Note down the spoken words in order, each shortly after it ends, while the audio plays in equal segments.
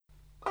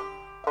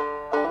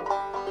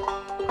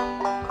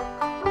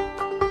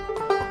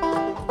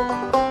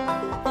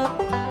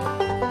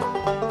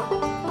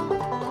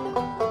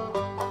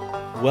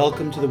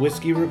Welcome to the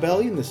Whiskey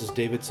Rebellion. This is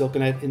David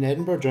Silkenet in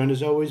Edinburgh, joined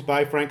as always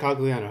by Frank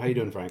Cogliano. How you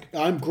doing, Frank?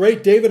 I'm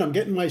great, David. I'm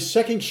getting my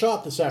second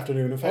shot this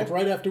afternoon. In fact,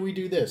 right after we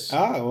do this.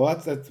 Well,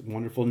 that's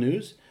wonderful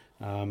news.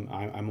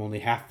 I'm only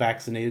half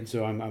vaccinated,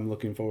 so I'm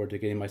looking forward to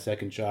getting my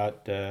second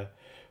shot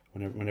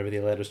whenever they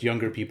let us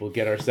younger people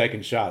get our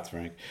second shots,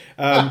 Frank.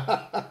 All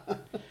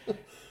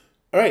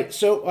right,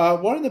 so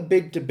one of the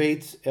big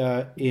debates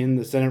in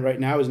the Senate right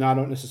now is not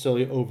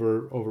necessarily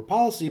over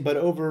policy, but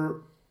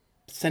over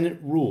Senate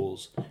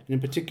rules, and in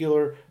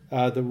particular,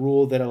 the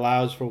rule that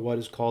allows for what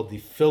is called the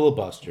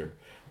filibuster.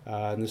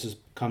 And this has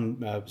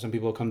come. Some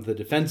people have come to the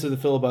defense of the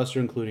filibuster,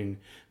 including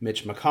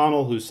Mitch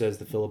McConnell, who says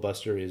the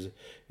filibuster is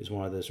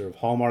one of the sort of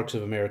hallmarks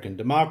of American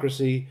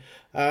democracy.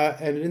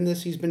 And in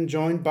this, he's been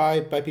joined by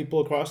people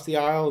across the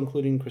aisle,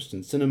 including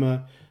Kristen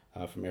Sinema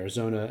from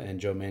Arizona and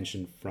Joe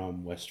Manchin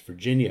from West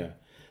Virginia,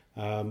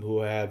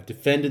 who have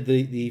defended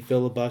the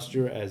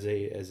filibuster as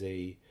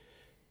a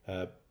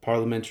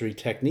parliamentary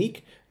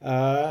technique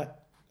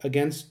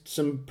against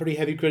some pretty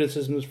heavy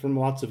criticisms from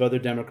lots of other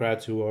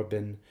Democrats who have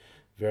been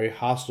very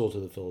hostile to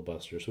the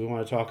filibuster. So we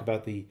want to talk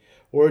about the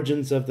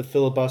origins of the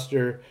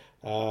filibuster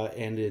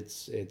and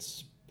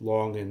its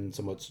long and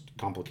somewhat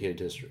complicated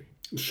history.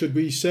 Should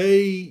we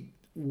say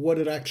what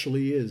it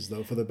actually is,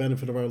 though, for the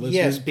benefit of our listeners?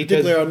 Yes, because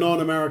particularly our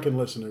non-American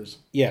listeners.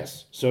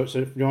 Yes. So if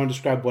you want to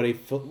describe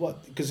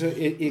because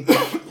it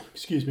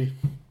excuse me,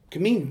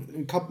 can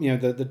mean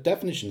the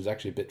definition is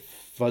actually a bit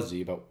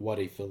fuzzy about what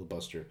a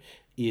filibuster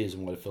is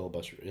and what a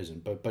filibuster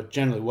isn't. But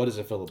generally, what is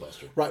a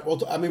filibuster? Right. Well,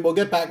 we'll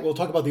get back. We'll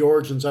talk about the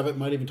origins of it.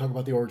 Might even talk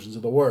about the origins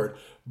of the word.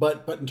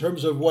 But in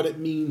terms of what it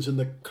means in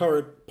the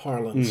current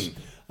parlance,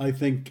 I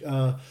think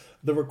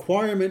the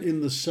requirement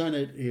in the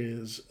Senate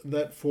is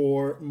that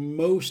for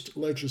most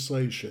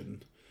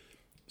legislation,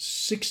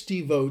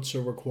 60 votes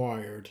are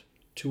required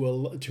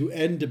to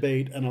end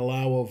debate and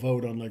allow a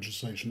vote on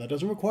legislation. That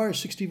doesn't require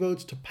 60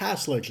 votes to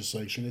pass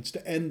legislation. It's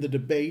to end the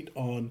debate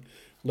on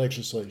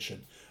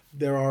legislation.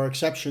 There are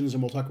exceptions,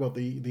 and we'll talk about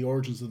the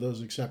origins of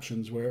those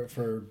exceptions, where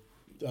for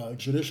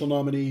judicial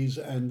nominees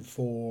and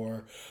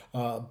for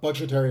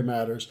budgetary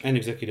matters. And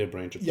executive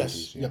branch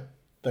appointees. Yes, yep.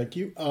 Thank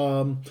you.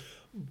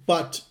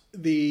 But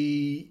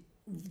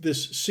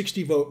this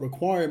 60 vote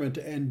requirement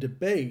to end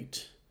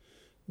debate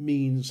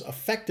means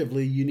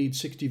effectively you need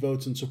 60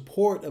 votes in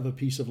support of a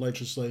piece of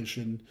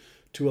legislation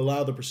to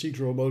allow the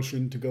procedural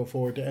motion to go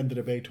forward to end the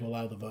debate to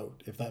allow the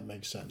vote, if that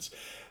makes sense.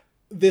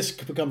 This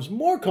becomes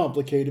more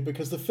complicated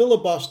because the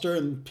filibuster,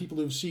 and people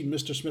who've seen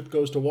Mr. Smith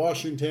Goes to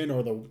Washington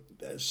or the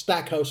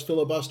Stackhouse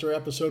filibuster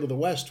episode of The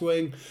West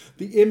Wing,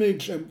 the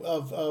image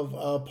of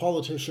a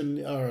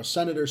politician or a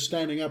senator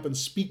standing up and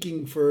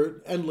speaking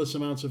for endless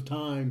amounts of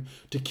time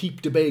to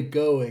keep debate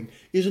going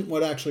isn't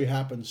what actually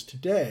happens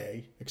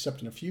today,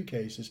 except in a few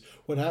cases.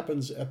 What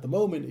happens at the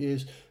moment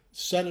is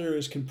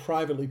senators can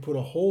privately put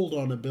a hold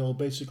on a bill,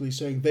 basically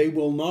saying they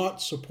will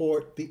not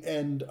support the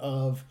end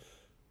of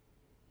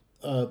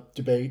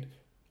debate,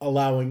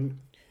 allowing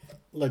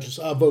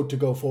a vote to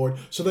go forward,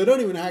 so they don't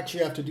even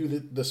actually have to do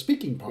the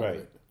speaking part of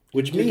it.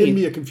 Which You're giving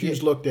me a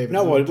confused look, David.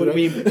 No, what I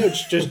mean,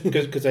 it's just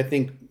because I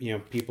think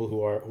people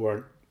who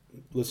are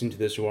listening to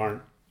this who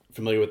aren't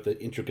familiar with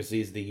the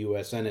intricacies of the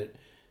U.S. Senate,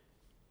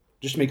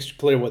 just makes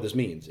clear what this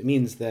means. It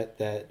means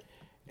that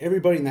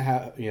everybody in the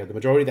House, the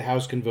majority of the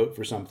House can vote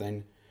for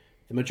something,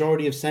 the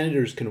majority of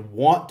senators can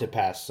want to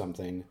pass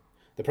something,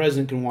 the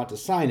president can want to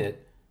sign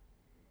it.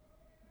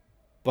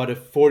 But if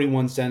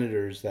 41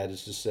 senators, that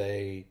is to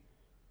say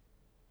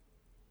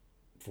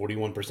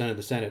 41% of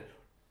the Senate,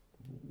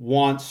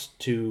 wants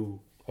to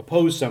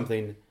oppose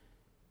something,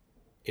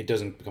 it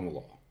doesn't become a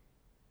law.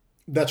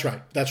 That's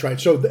right.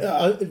 So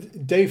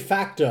de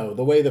facto,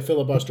 the way the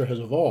filibuster has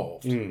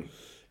evolved, you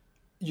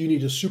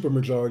need a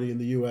supermajority in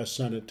the U.S.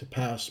 Senate to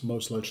pass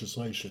most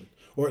legislation.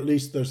 Or at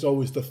least there's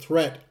always the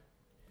threat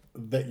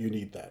that you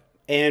need that.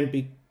 And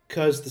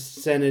because the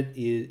Senate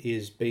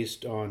is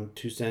based on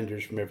 2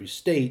 senators from every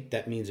state,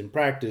 that means in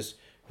practice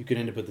you could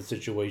end up with a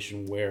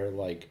situation where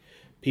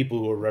people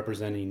who are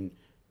representing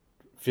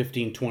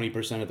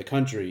 15-20% of the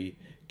country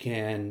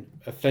can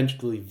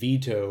effectively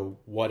veto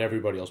what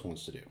everybody else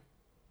wants to do.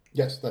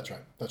 Yes, that's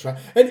right.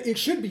 And it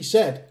should be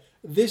said,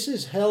 this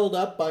is held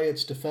up by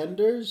its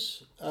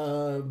defenders,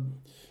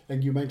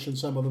 and you mentioned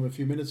some of them a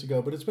few minutes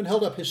ago, but it's been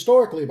held up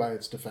historically by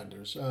its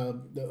defenders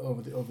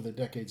over the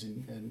decades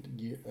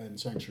and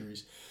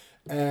centuries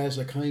as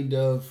a kind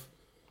of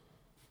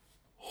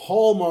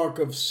hallmark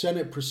of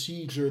Senate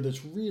procedure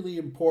that's really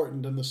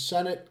important. And the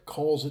Senate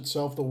calls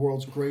itself the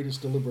world's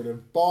greatest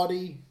deliberative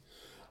body,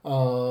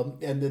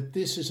 and that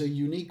this is a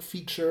unique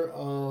feature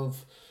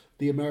of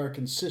the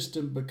American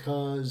system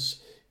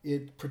because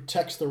it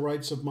protects the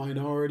rights of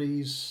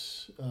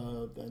minorities,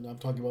 and I'm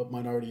talking about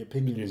minority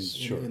opinions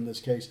in this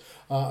case,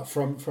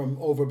 from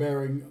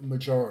overbearing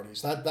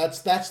majorities. That's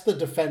the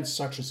defense,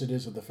 such as it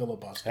is of the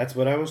filibuster. That's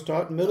what I was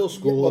taught in middle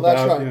school.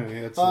 That's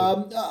right.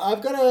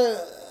 I've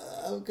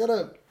got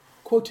a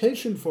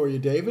quotation for you,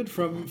 David,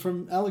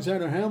 from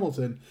Alexander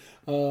Hamilton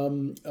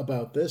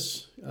about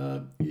this.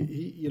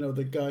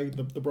 The guy,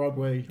 the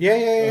Broadway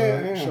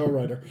show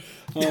writer.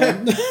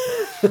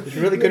 He's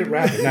really good at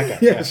rapping,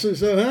 that guy. Yes,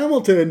 so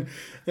Hamilton,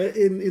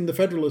 in the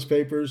Federalist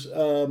Papers,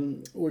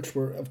 which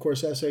were, of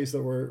course, essays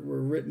that were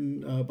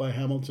written by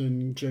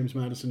Hamilton, James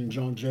Madison, and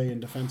John Jay in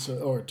defense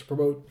or to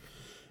promote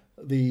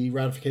the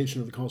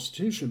ratification of the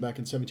Constitution back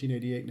in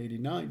 1788 and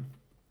 89.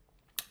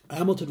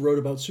 Hamilton wrote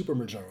about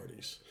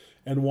supermajorities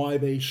and why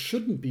they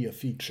shouldn't be a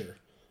feature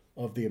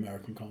of the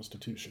American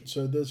Constitution.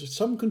 So there's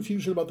some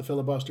confusion about the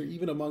filibuster,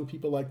 even among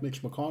people like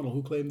Mitch McConnell,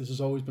 who claim this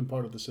has always been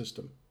part of the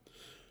system.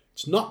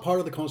 It's not part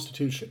of the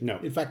Constitution. No.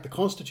 In fact, the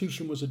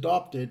Constitution was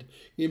adopted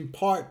in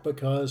part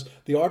because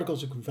the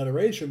Articles of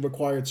Confederation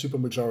required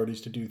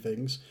supermajorities to do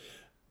things,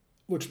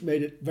 which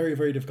made it very,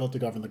 very difficult to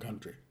govern the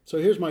country. So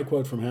here's my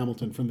quote from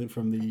Hamilton from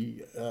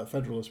the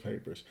Federalist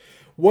Papers.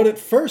 What at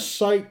first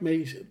sight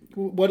may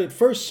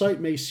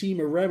seem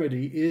a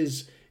remedy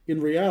is, in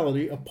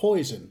reality, a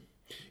poison.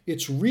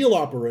 Its real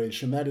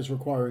operation, that is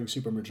requiring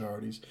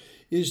supermajorities,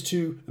 is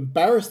to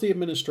embarrass the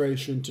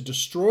administration, to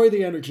destroy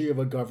the energy of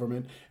a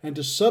government, and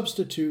to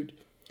substitute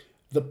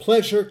the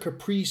pleasure,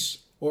 caprice,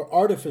 or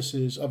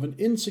artifices of an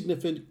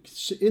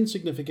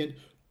insignificant,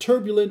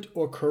 turbulent,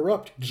 or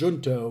corrupt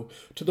junto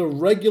to the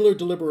regular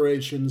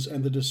deliberations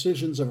and the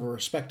decisions of a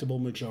respectable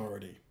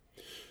majority.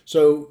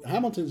 So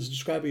Hamilton is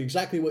describing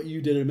exactly what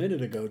you did a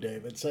minute ago,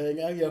 David, saying,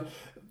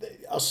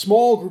 a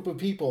small group of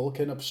people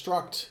can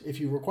obstruct,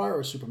 if you require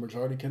a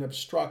supermajority, can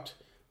obstruct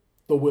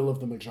the will of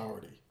the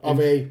majority,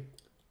 of a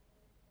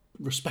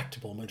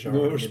respectable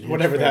majority.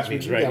 Whatever that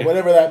means, right? Yeah,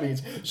 whatever that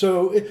means.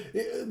 So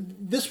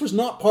this was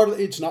not part of,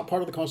 it's not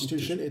part of the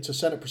Constitution. It's a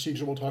Senate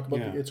procedure. We'll talk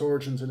about its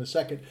origins in a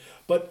second.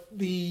 But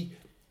the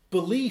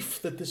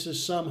belief that this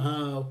is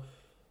somehow,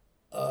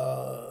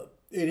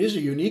 it is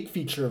a unique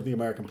feature of the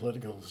American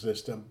political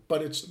system,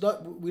 but it's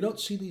not. We don't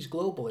see these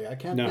globally. I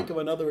can't think of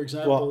another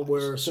example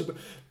where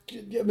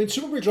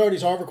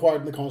supermajorities are required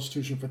in the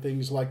Constitution for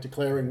things like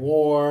declaring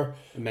war,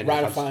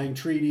 ratifying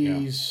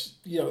treaties,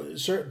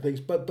 certain things,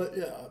 but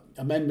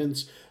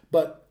amendments,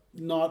 but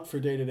not for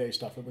day-to-day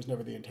stuff. It was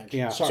never the intention.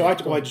 Yeah. Sorry,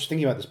 so I just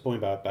thinking about this point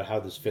about how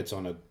this fits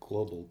on a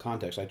global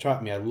context. I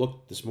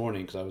looked this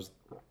morning because I was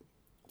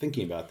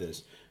thinking about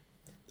this.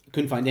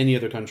 Couldn't find any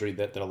other country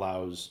that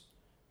allows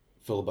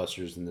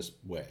filibusters in this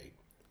way.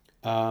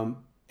 And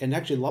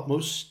actually,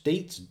 most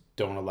states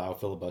don't allow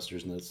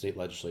filibusters in the state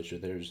legislature.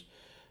 There's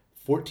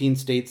 14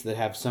 states that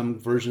have some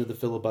version of the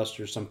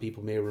filibuster. Some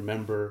people may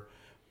remember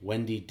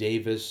Wendy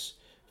Davis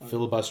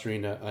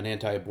filibustering an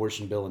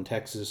anti-abortion bill in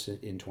Texas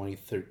in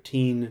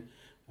 2013.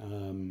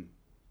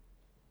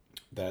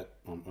 That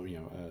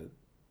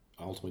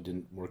ultimately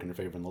didn't work in her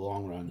favor in the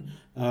long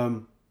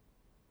run.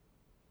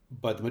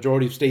 But the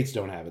majority of states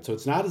don't have it. So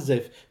it's not as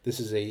if this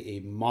is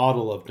a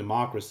model of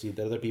democracy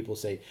that other people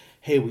say,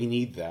 hey, we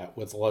need that.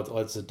 Let's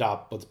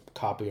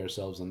copy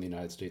ourselves on the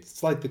United States.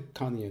 It's like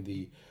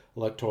the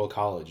Electoral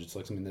College. It's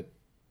like something that,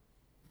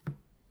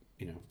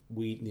 the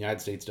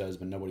United States does,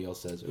 but nobody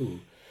else says, ooh.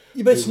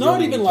 Yeah, but it's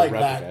not even like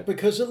that,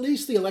 because at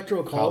least the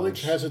Electoral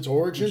College has its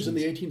origins in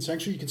the 18th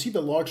century. You can see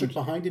the logic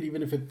behind it,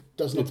 even if it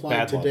doesn't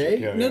apply today.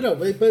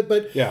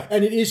 But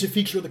and it is a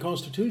feature of the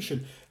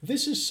Constitution.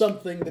 This is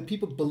something that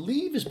people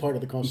believe is part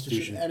of the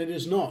Constitution, and it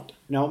is not.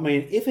 Now,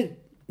 if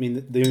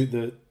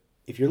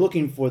you're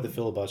looking for the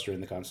filibuster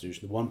in the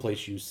Constitution, the one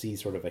place you see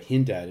sort of a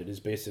hint at it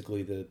is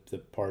basically the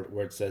part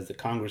where it says that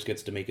Congress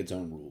gets to make its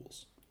own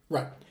rules.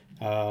 Right.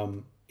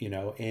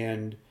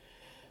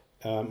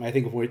 I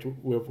think if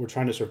we're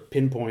trying to sort of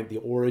pinpoint the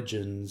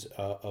origins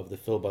of the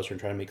filibuster and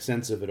try to make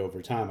sense of it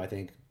over time, I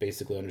think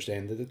basically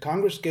understand that the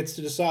Congress gets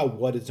to decide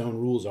what its own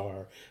rules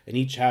are, and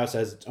each house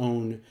has its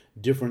own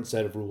different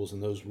set of rules,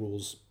 and those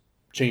rules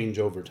change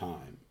over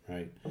time,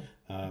 right?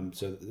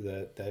 So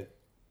that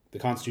the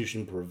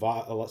Constitution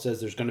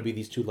says there's going to be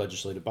these two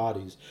legislative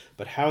bodies,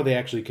 but how they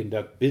actually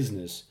conduct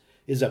business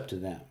is up to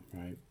them,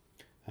 right?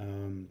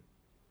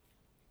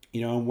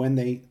 When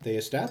they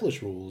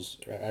establish rules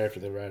after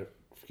the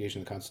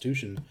ratification of the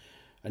Constitution,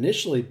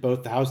 initially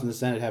both the House and the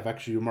Senate have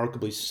actually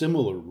remarkably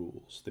similar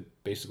rules. They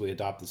basically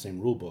adopt the same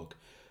rule book,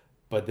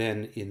 but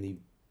then in the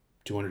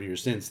 200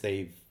 years since,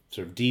 they've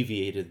sort of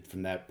deviated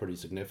from that pretty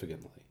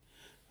significantly,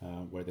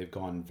 where they've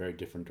gone in very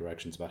different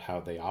directions about how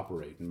they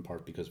operate, in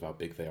part because of how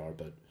big they are,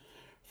 but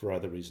for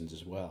other reasons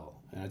as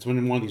well. And it's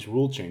when one of these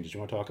rule changes.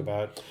 You want to talk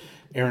about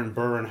Aaron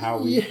Burr and how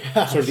we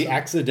sort of the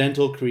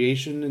accidental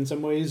creation in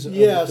some ways?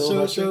 Yeah,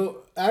 so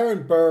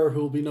Aaron Burr, who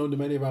will be known to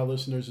many of our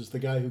listeners, is the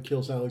guy who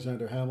kills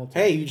Alexander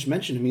Hamilton. Hey, you just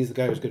mentioned him. He's the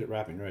guy who's good at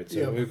rapping, right?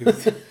 So,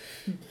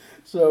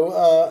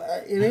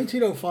 in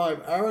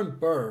 1805, Aaron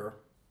Burr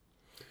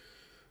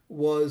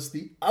was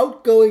the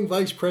outgoing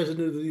vice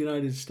president of the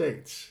United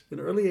States in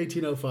early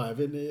 1805.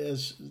 And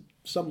as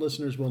some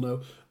listeners will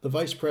know, the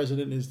vice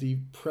president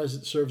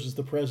serves as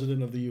the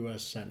president of the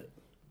U.S. Senate.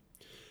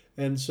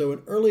 And so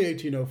in early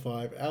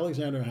 1805,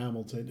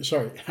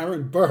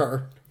 Aaron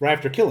Burr... Right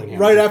after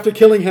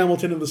killing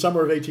Hamilton in the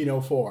summer of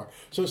 1804.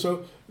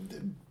 So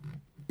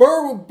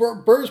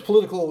Burr's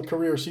political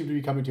career seemed to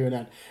be coming to an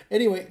end.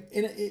 Anyway,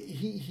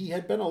 he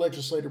had been a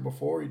legislator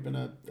before. He'd been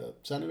a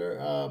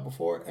senator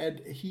before, and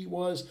he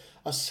was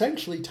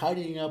essentially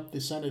tidying up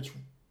the Senate's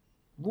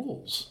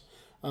rules.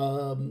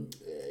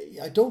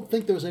 I don't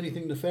think there was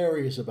anything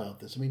nefarious about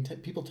this. I mean,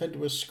 people tend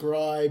to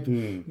ascribe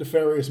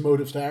nefarious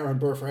motives to Aaron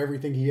Burr for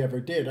everything he ever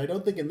did. I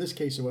don't think in this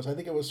case it was. I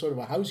think it was sort of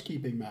a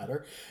housekeeping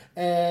matter.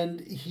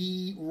 And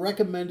he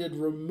recommended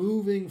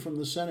removing from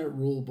the Senate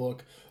rule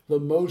book the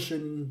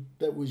motion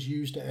that was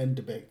used to end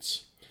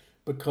debates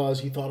because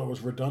he thought it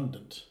was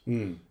redundant.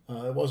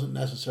 It wasn't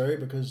necessary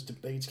because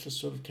debates just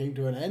sort of came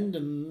to an end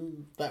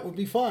and that would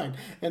be fine.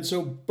 And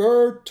so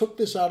Burr took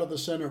this out of the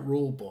Senate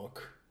rule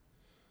book.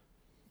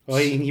 Well,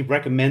 he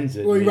recommends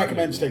it. Well, he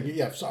recommends taking it.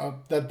 Yeah, so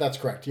that's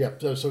correct. Yeah,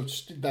 so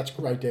that's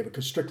right, David.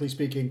 Because strictly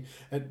speaking,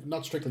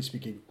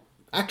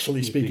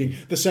 actually speaking,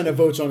 the Senate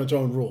votes on its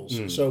own rules.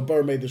 So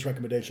Burr made this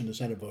recommendation. The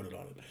Senate voted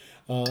on it,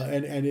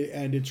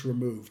 and it's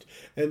removed.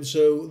 And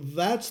so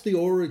that's the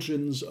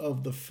origins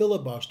of the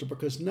filibuster.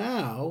 Because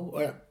now,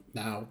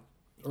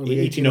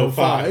 early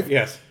 1805,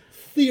 yes.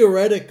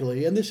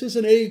 Theoretically, and this is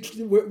an age,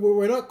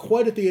 we're not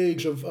quite at the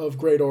age of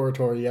great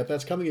oratory yet.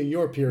 That's coming in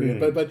your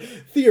period. But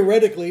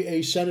theoretically,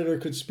 a senator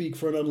could speak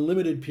for an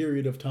unlimited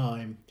period of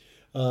time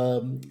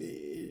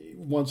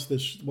once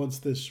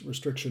this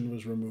restriction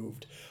was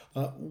removed.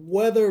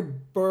 Whether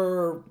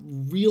Burr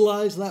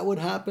realized that would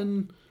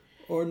happen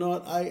or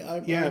not,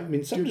 I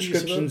mean, some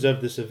descriptions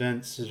of this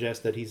event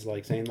suggest that he's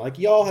like saying, like,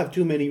 y'all have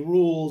too many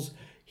rules.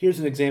 Here's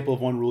an example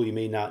of one rule you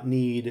may not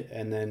need,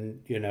 and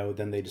then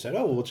then they decide,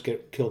 oh, well, let's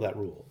kill that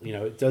rule.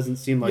 It doesn't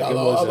seem like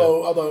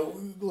although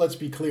let's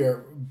be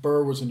clear,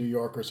 Burr was a New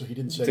Yorker, so he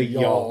didn't say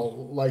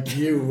y'all like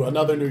you,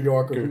 another New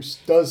Yorker who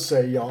does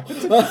say y'all.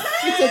 It's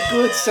a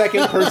good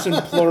second person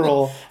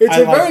plural. It's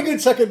very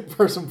good second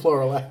person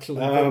plural,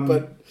 actually.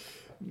 But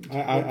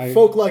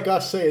folk like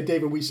us say it,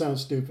 David, we sound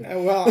stupid.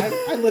 Well,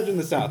 I lived in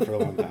the South for a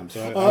long time,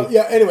 so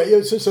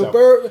anyway, so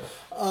Burr.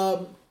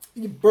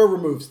 Burr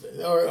removes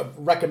or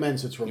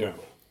recommends its removal.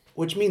 Yeah.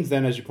 Which means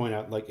then, as you point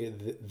out, like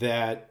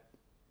that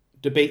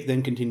debate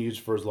then continues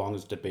for as long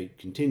as debate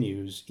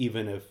continues,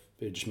 even if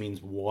it just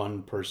means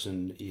one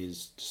person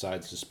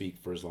decides to speak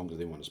for as long as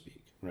they want to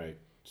speak, right?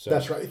 So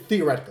that's right.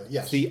 Theoretically,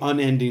 yes. The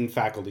unending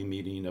faculty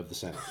meeting of the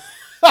Senate.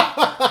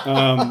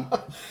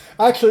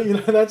 Actually,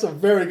 that's a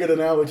very good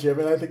analogy. I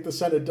mean, I think the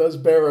Senate does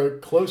bear a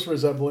close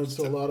resemblance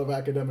to a lot of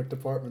academic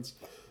departments.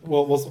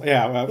 Well,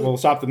 we'll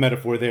stop the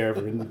metaphor there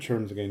in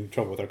terms of getting in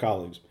trouble with our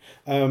colleagues.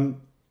 But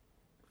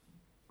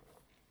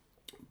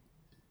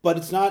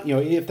it's not,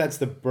 if that's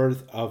the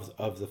birth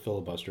of the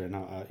filibuster, and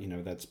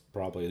that's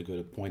probably as good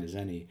a point as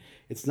any.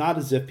 It's not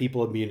as if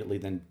people immediately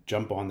then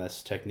jump on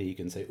this technique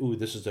and say, "Ooh,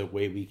 this is a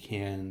way we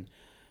can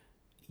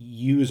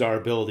use our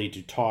ability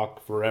to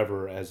talk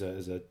forever as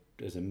a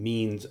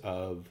means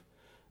of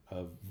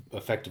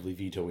effectively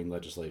vetoing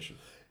legislation."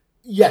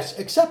 Yes,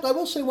 except I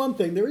will say one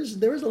thing. There is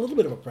a little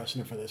bit of a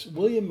precedent for this.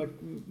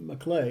 William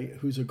Maclay,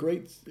 who's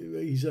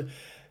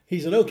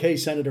he's an okay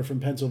senator from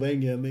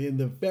Pennsylvania in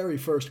the very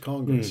first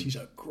Congress. He's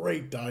a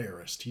great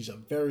diarist. He's a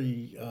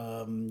very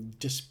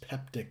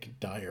dyspeptic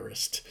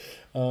diarist.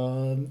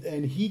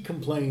 And he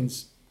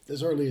complains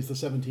as early as the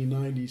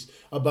 1790s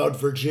about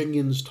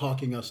Virginians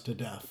talking us to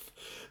death.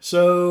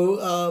 So,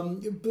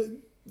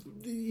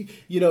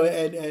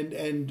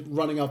 and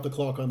running out the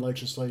clock on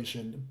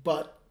legislation.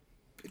 But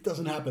it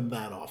doesn't happen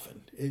that often,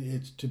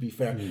 it's to be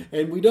fair.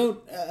 And we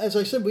don't, as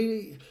I said,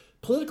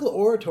 political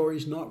oratory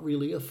is not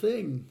really a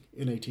thing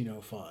in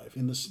 1805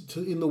 in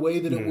the way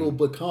that it will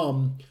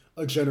become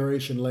a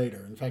generation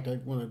later. In fact, I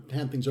want to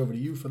hand things over to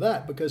you for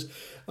that because,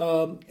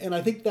 and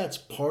I think that's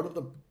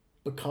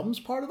becomes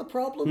part of the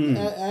problem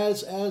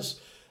as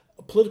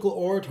political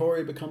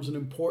oratory becomes an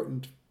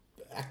important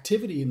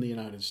activity in the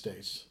United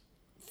States.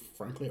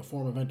 Frankly, a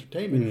form of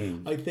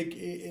entertainment. I think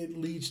it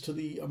leads to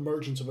the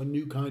emergence of a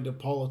new kind of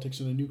politics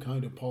and a new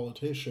kind of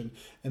politician,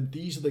 and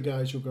these are the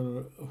guys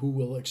who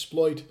will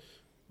exploit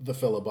the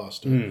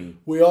filibuster.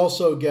 We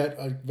also get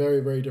a very,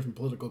 very different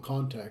political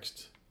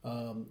context,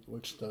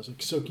 which does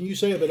it. So, can you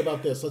say a bit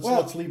about this?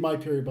 Let's leave my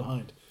period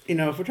behind.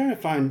 If we're trying to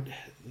find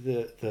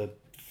the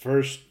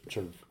first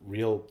sort of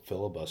real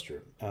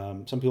filibuster,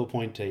 some people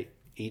point to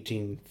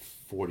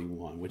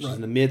 1841, which is in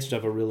the midst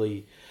of a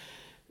really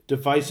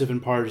divisive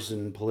and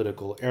partisan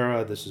political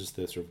era. This is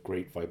the sort of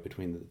great fight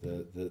between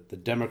the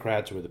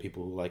Democrats, who are the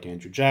people who like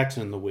Andrew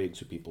Jackson, and the Whigs,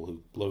 who are people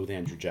who loathe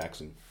Andrew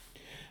Jackson.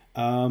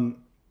 And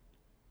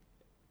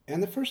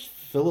the first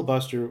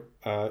filibuster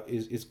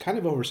is kind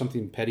of over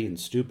something petty and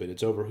stupid.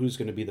 It's over who's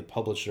going to be the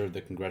publisher of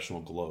the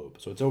Congressional Globe.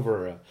 So it's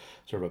over a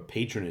sort of a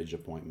patronage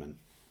appointment.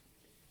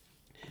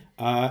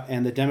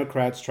 And the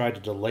Democrats tried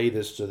to delay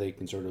this so they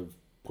can sort of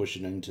push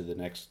it into the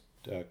next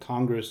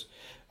Congress.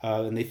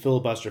 And they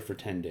filibuster for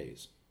 10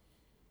 days.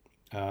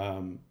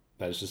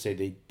 That is to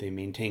say, they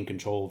maintain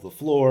control of the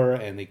floor,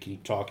 and they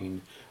keep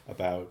talking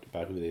about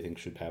who they think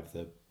should have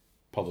the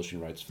publishing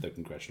rights for the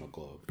Congressional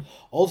Globe.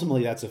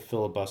 Ultimately, that's a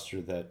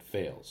filibuster that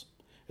fails.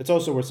 It's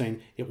also worth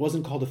saying it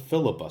wasn't called a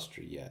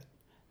filibuster yet.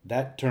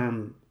 That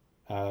term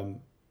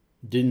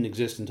didn't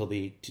exist until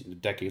a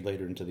decade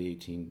later, into the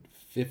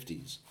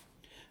 1850s,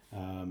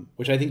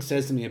 which I think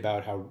says something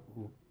about how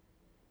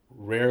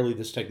rarely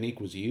this technique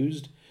was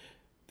used,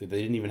 that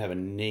they didn't even have a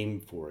name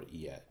for it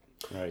yet.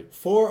 Right.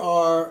 For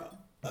our,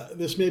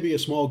 this may be a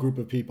small group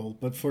of people,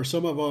 but for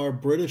some of our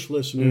British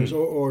listeners,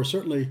 or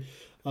certainly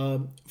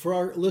for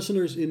our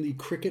listeners in the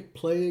cricket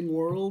playing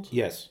world.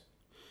 Yes.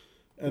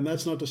 And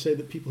that's not to say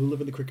that people who live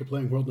in the cricket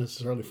playing world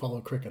necessarily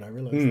follow cricket. I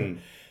realize that.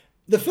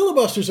 The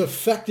filibuster's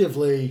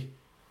effectively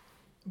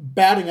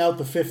batting out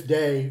the fifth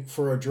day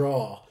for a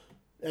draw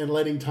and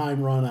letting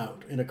time run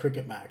out in a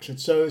cricket match. And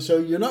so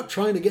you're not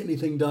trying to get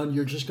anything done.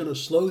 You're just going to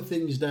slow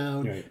things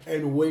down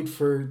and wait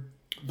for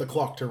the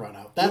clock to run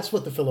out. That's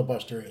what the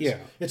filibuster is. Yeah.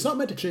 It's not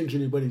meant to change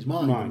anybody's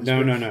mind.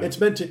 No.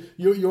 It's meant to,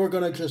 you're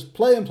going to just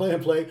play and play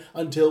and play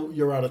until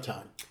you're out of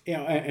time.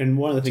 Yeah, and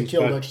one of the things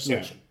kill about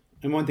legislation.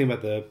 And one thing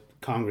about the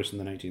Congress in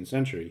the 19th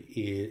century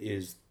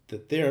is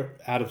that they're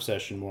out of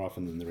session more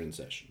often than they're in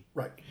session.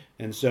 Right.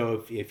 And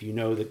so if you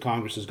know that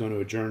Congress is going to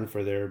adjourn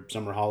for their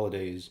summer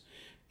holidays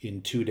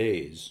in 2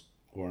 days,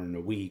 or in a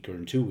week, or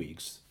in 2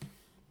 weeks,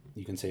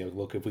 you can say,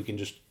 look, if we can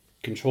just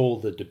control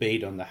the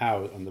debate on the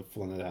House, on the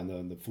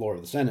floor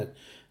of the Senate,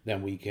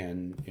 then we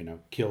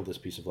can kill this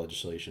piece of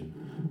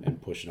legislation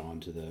and push it on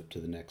to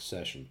the next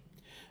session.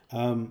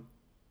 The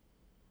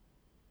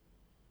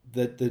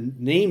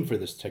name for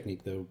this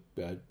technique, though,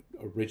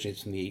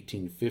 originates from the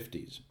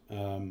 1850s,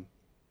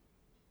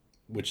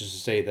 which is to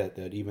say that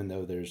even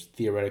though there's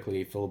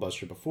theoretically a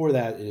filibuster before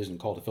that, it isn't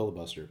called a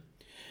filibuster.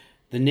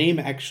 The name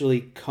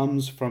actually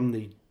comes from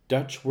the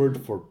Dutch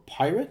word for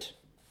pirate,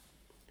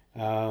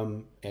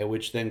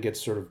 which then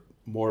gets sort of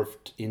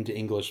morphed into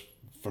English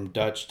from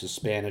Dutch to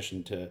Spanish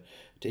and to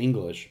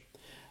English.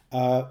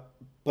 But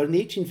in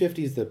the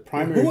 1850s, the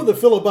primary... Who were the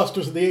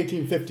filibusters of the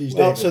 1850s,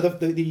 Well, David? so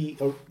the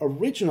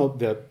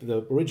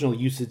original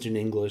usage in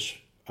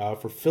English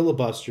for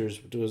filibusters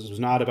was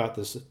not about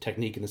this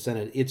technique in the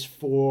Senate. It's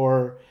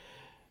for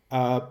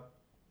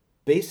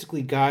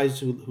basically guys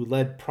who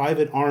led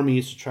private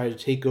armies to try to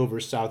take over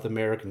South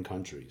American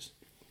countries.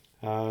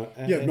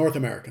 North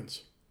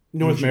Americans.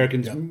 North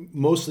Americans,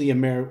 mostly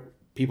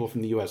people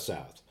from the U.S.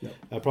 South.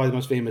 Probably the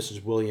most famous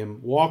is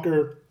William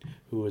Walker,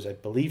 who was, I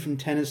believe, from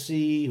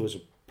Tennessee, who was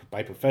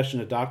by profession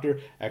a doctor,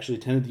 actually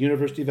attended the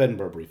University of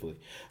Edinburgh briefly,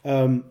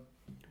 who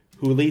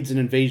leads an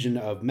invasion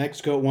of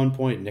Mexico at one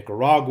point,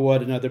 Nicaragua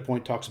at another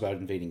point, talks about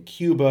invading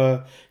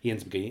Cuba. He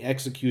ends up getting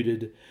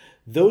executed.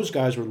 Those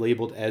guys were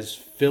labeled as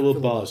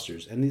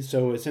filibusters. And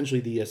so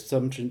essentially the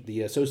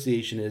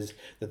association is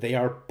that they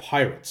are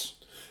pirates.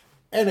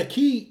 And a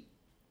key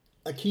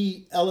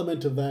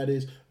element of that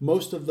is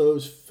most of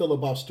those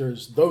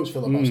filibusters,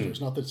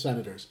 not the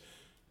senators,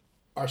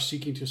 are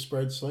seeking to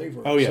spread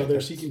slavery. Oh, yeah, so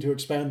they're seeking to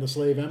expand the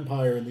slave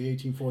empire in the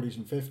 1840s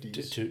and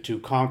 50s. To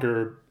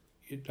conquer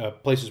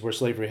places where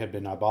slavery had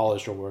been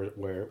abolished, or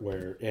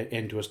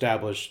and to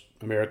establish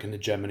American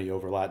hegemony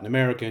over Latin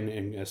American,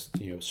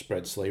 and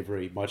spread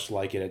slavery much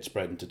like it had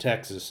spread into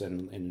Texas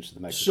and into the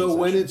Mexican So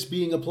when section. it's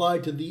being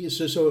applied to these,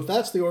 so if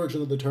that's the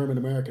origin of the term in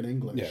American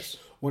English, yes.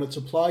 When it's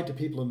applied to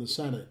people in the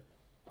Senate,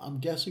 I'm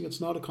guessing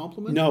it's not a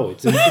compliment? No,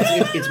 it's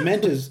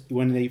meant as,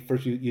 when they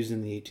first used it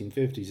in the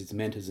 1850s, it's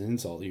meant as an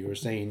insult. You were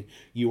saying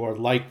you are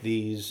like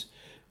these,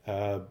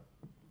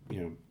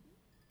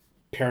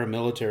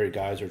 paramilitary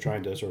guys who are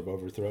trying to sort of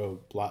overthrow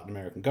Latin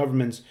American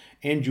governments,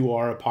 and you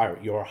are a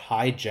pirate. You are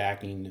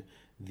hijacking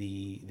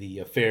the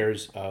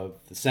affairs of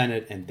the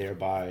Senate and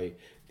thereby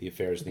the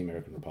affairs of the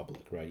American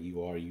Republic, right?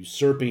 You are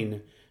usurping,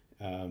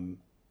 the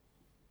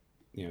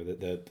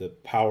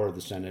power of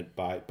the Senate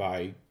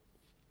by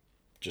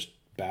just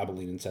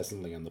babbling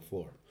incessantly on the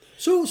floor.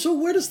 So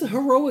where does the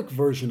heroic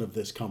version of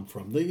this come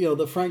from?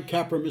 The Frank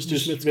Capra, Mr.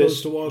 Smith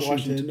Goes to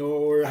Washington,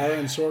 or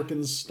Aaron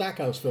Sorkin's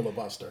Stackhouse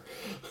filibuster.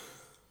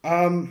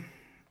 So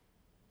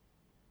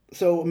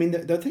I mean,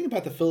 the thing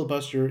about the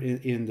filibuster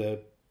in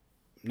the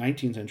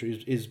 19th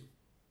century is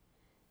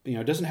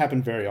it doesn't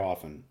happen very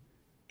often.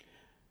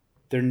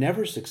 They're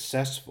never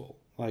successful.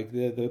 Like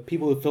the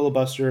people who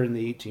filibuster in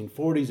the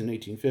 1840s and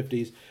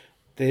 1850s,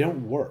 they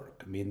don't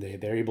work. I mean,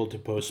 they're able to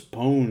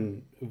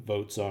postpone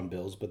votes on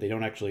bills, but they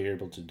don't actually are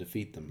able to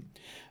defeat them.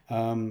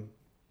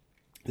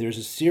 There's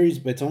a series,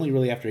 but it's only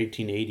really after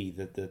 1880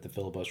 that the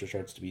filibuster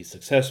starts to be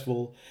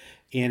successful,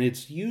 and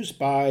it's used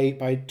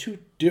by two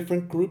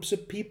different groups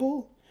of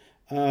people.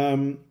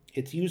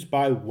 It's used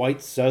by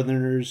white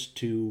Southerners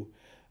to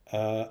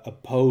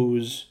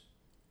oppose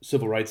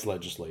civil rights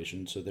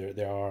legislation. So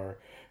there are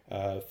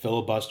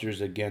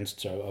filibusters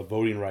against a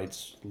voting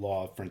rights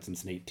law, for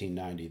instance, in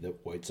 1890,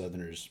 that white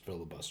Southerners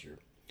filibuster.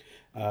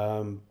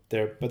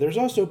 But there's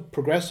also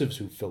progressives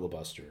who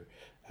filibuster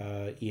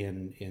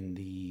in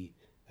the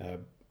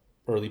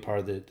early part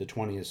of the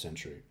 20th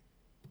century.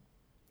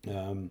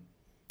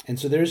 And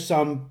so there's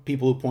some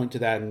people who point to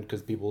that, and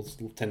because people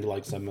tend to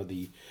like some of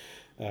the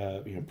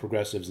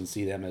progressives and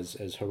see them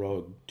as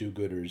heroic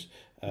do-gooders.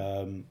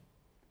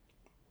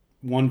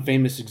 One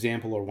famous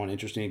example, or one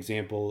interesting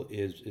example,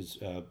 is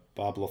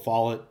Bob La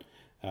Follette,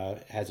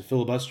 has a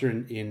filibuster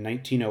in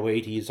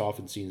 1908. He is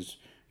often seen as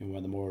one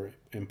of the more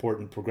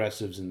important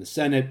progressives in the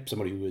Senate,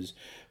 somebody who was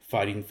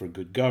fighting for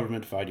good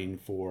government, fighting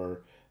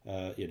for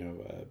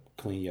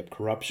cleaning up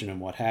corruption and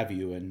what have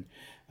you. And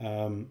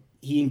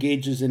he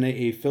engages in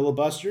a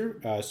filibuster,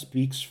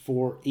 speaks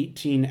for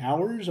 18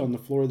 hours on the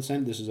floor of the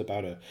Senate. This is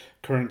about a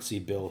currency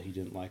bill he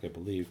didn't like, I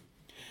believe.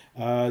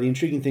 The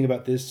intriguing thing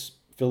about this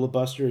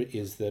filibuster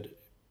is that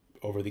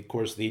over the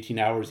course of the 18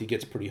 hours, he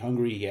gets pretty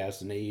hungry. He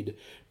asks an aide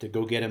to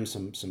go get him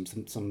some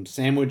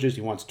sandwiches.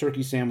 He wants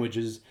turkey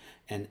sandwiches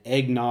and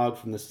eggnog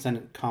from the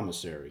Senate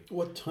commissary.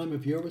 What time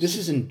of year was this?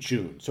 Is in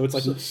June, so it's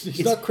like it's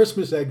not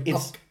Christmas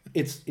eggnog.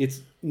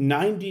 It's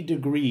 90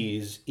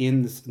 degrees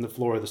in the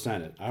floor of the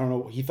Senate. I don't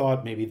know. He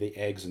thought maybe the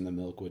eggs and the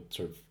milk would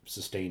sort of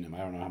sustain him. I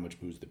don't know how much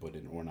booze they put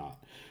in or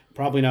not.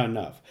 Probably not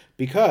enough,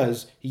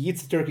 because he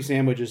eats the turkey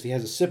sandwiches. He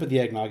has a sip of the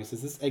eggnog. He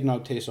says, "This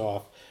eggnog tastes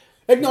off."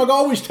 Eggnog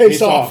always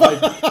tastes off.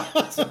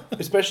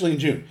 Especially in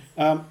June.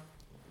 But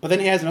then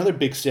he has another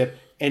big sip,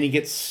 and he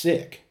gets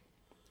sick.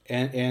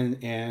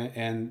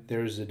 And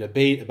there's a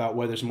debate about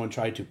whether someone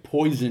tried to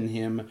poison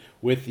him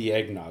with the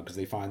eggnog, because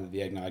they find that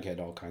the eggnog had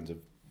all kinds of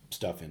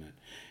stuff in it.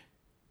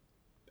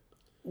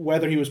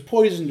 Whether he was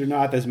poisoned or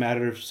not, that's a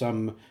matter of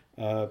some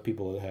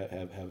people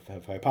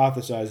have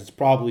hypothesized. It's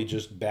probably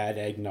just bad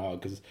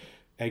eggnog, because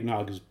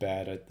eggnog is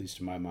bad, at least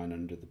in my mind,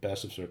 under the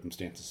best of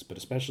circumstances, but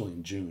especially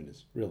in June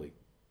is really...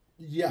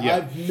 Yeah,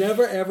 I've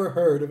never ever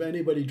heard of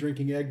anybody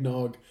drinking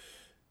eggnog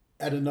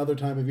at another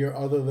time of year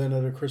other than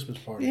at a Christmas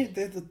party. Yeah,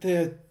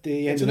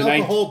 it's an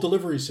alcohol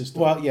delivery system.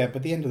 Well, yeah,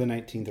 but the end of the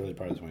 19th, early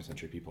part of the 20th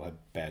century, people had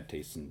bad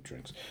tastes in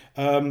drinks.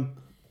 I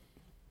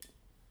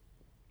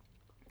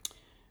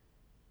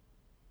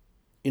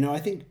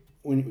think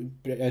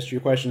as to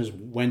your question is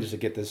when does it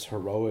get this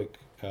heroic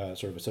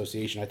sort of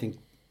association? I think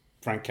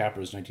Frank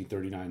Capra's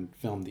 1939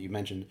 film that you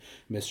mentioned,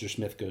 Mr.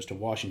 Smith Goes to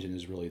Washington,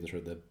 is really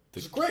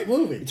it's a great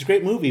movie. It's a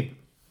great movie,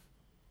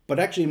 but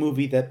actually a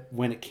movie that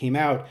when it came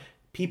out,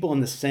 people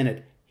in the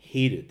Senate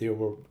hated. There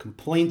were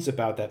complaints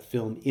about that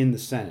film in the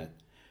Senate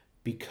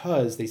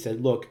because they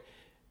said, look,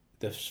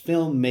 this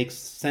film makes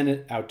the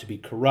Senate out to be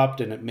corrupt,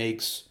 and it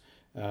makes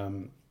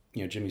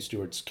Jimmy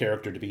Stewart's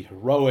character to be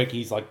heroic.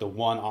 He's like the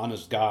one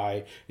honest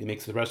guy. He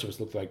makes the rest of us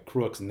look like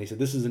crooks. And they said,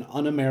 this is an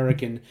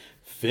un-American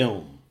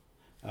film.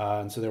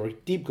 And so there were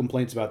deep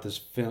complaints about this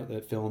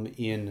film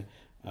in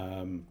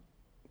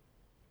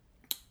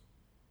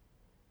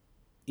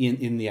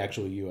the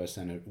actual U.S.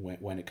 Senate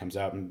when it comes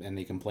out, and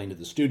they complained to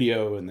the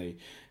studio, and they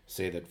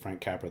say that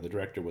Frank Capra, the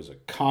director, was a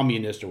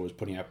communist or was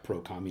putting out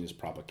pro-communist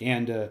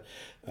propaganda.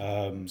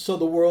 So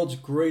the world's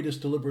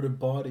greatest deliberative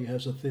body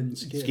has a thin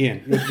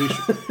skin.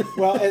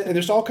 Well, and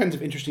there's all kinds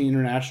of interesting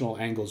international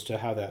angles to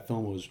how that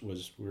film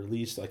was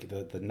released. Like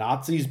the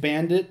Nazis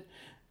banned it.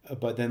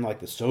 But then,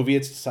 the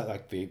Soviets,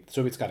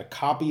 got a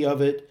copy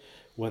of it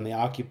when they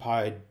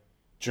occupied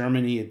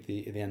Germany at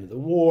the end of the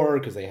war,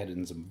 because they had it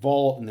in some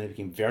vault, and then it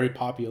became very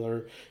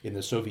popular in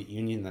the Soviet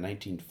Union in the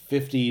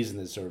 1950s, and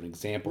there's sort of an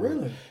example.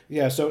 Really?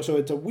 Yeah. So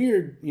it's a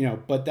weird,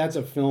 but that's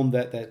a film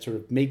that sort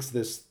of makes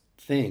this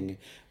thing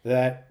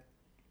that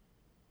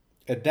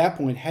at that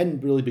point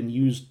hadn't really been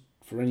used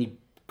for any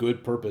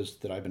good purpose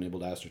that I've been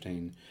able to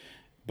ascertain,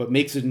 but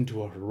makes it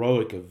into a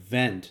heroic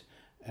event.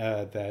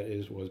 I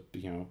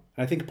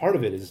think part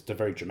of it is a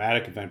very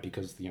dramatic event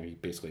because he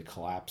basically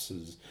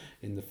collapses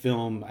in the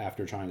film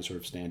after trying to sort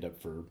of stand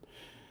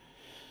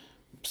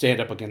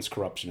up against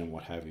corruption and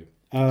what have you.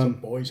 It's a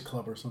boys'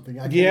 club or something.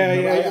 I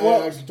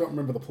don't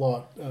remember the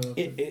plot.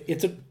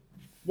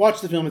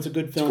 Watch the film. It's a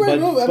good film. It's a great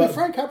movie.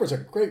 Frank Capra's a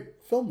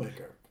great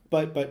filmmaker.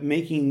 But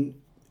making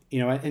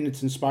and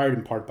it's inspired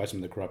in part by some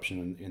of the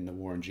corruption in the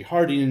Warren G.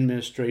 Harding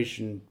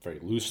administration, very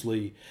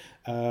loosely.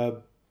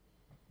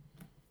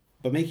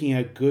 But making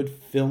a good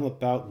film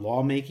about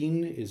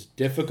lawmaking is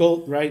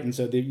difficult, right? And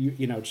so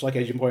just like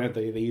as you point out,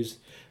 they use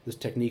this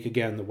technique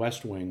again, the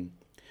West Wing.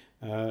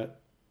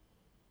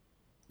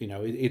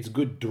 It's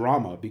good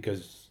drama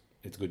because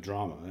it's good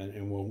drama,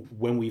 and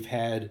when we've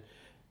had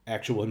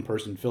actual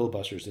in-person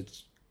filibusters,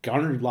 it's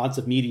garnered lots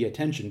of media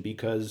attention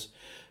because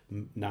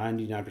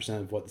 99%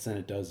 of what the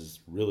Senate does is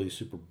really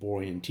super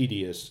boring and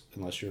tedious,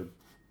 unless you're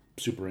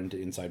super into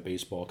inside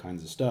baseball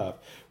kinds of stuff.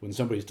 When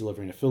somebody's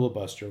delivering a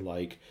filibuster,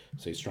 like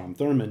say Strom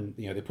Thurmond,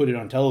 they put it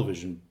on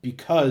television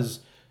because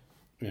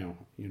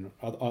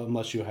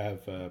unless you have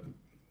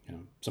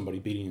somebody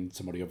beating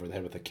somebody over the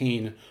head with a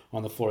cane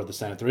on the floor of the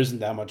Senate, there isn't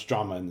that much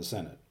drama in the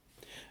Senate.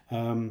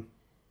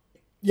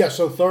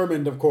 So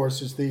Thurmond, of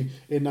course, is in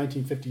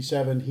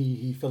 1957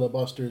 he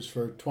filibusters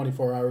for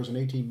 24 hours and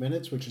 18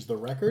 minutes, which is the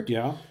record.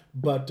 Yeah.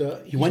 But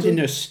he went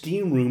into a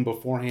steam room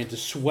beforehand to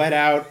sweat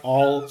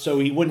out so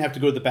he wouldn't have to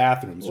go to the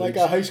bathroom. So like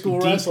a high school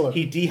wrestler.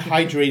 He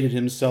dehydrated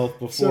himself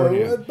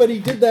beforehand. But he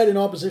did that in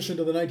opposition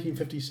to the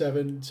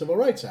 1957 Civil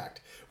Rights Act,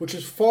 which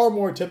is far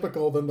more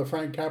typical than the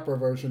Frank Capra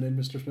version in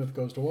Mr. Smith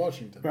Goes to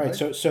Washington. Right.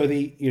 So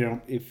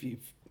if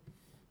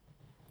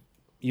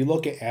you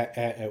look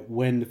at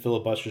when the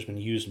filibuster's been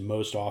used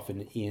most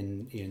often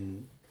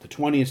in the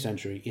 20th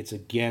century, it's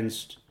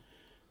against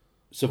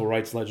civil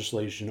rights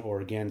legislation or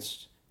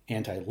against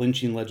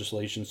anti-lynching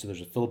legislation. So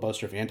there's a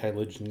filibuster of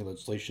anti-lynching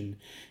legislation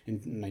in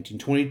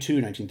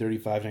 1922,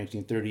 1935,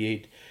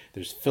 1938.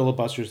 There's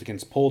filibusters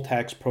against poll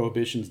tax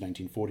prohibitions,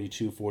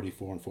 1942,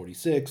 44, and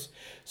 46.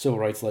 Civil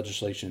rights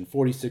legislation in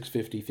 46,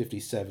 50,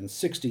 57,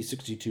 60,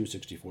 62,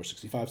 64,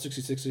 65,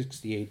 66,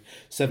 68,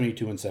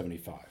 72, and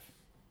 75.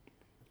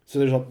 So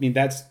there's,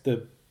 that's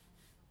the,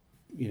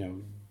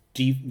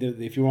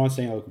 if you want to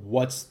say, like,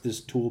 what's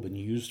this tool been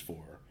used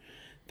for?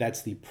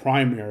 That's the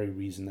primary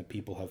reason that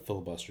people have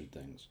filibustered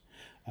things.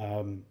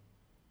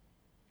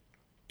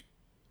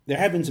 There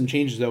have been some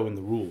changes, though, in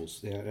the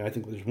rules. And I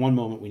think there's one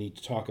moment we need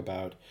to talk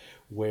about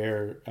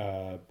where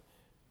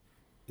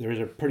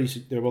there's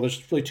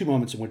really two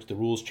moments in which the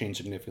rules change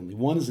significantly.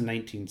 One is in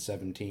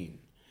 1917,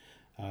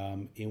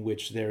 in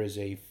which there is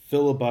a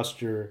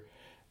filibuster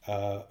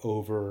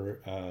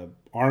over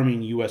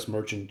arming U.S.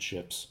 merchant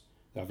ships.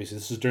 Obviously,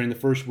 this is during the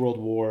First World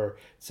War.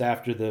 It's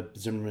after the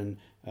Zimmerman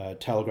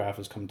telegraph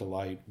has come to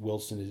light.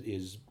 Wilson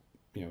is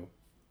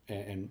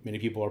and many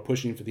people are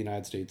pushing for the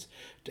United States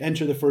to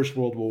enter the First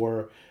World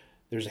War.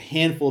 There's a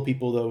handful of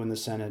people, though, in the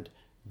Senate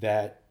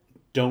that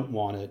don't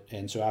want it.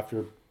 And so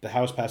after the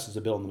House passes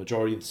a bill and the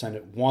majority of the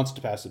Senate wants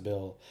to pass a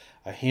bill,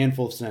 a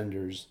handful of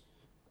senators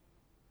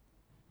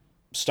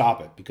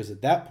stop it. Because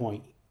at that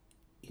point,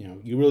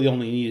 you really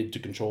only needed to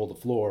control the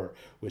floor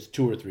with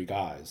 2 or 3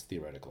 guys,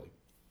 theoretically.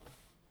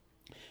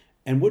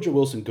 And Woodrow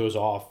Wilson goes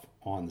off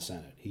on the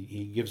Senate.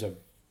 He gives a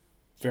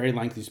very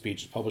lengthy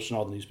speech, published in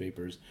all the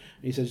newspapers.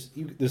 And he says,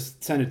 the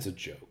Senate's a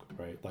joke,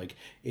 right? Like,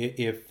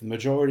 if the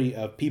majority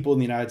of people in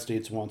the United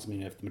States want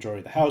something, if the majority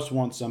of the House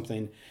wants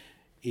something,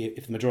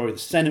 if the majority of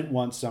the Senate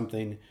wants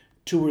something,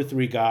 2 or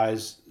 3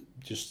 guys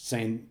just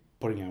saying,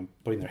 putting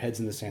their heads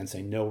in the sand,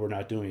 saying, no, we're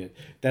not doing it,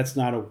 that's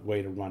not a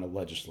way to run a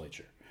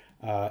legislature.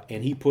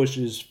 And he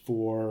pushes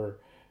for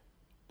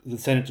the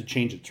Senate to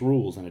change its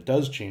rules, and it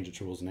does change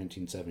its rules in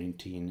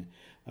 1917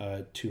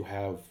 to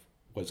have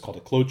what's called a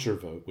cloture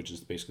vote, which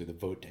is basically the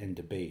vote to end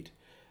debate.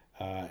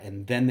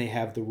 And then they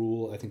have the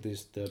rule, I think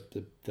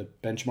the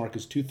benchmark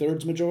is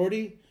 2/3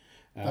 majority,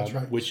 That's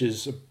right. Which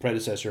is a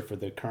predecessor for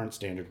the current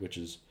standard, which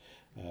is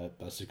a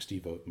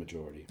 60-vote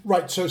majority.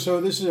 Right, so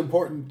this is an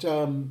important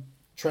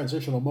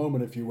transitional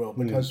moment, if you will,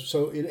 because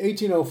so in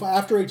 1805,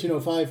 after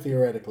 1805,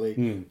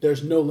 theoretically,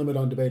 there's no limit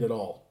on debate at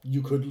all.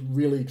 You could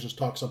really just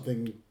talk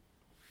something,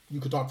 you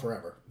could talk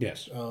forever.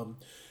 Yes. After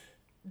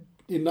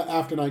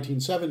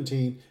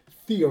 1917,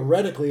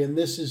 theoretically, and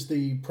this is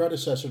the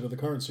predecessor to the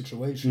current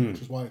situation,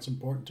 which is why it's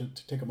important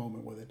to take a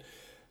moment with it,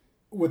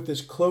 with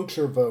this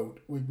cloture vote,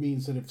 which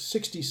means that if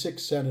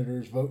 66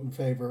 senators vote in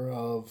favor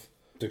of...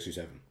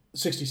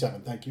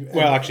 67, thank you.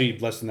 Well, actually,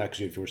 less than that because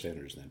you had 4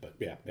 senators then, but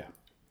yeah.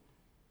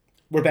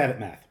 We're bad at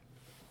math.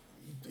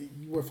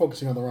 We're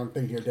focusing on the wrong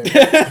thing here, Dave.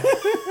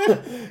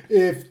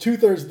 If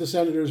 2/3 of the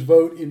senators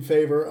vote in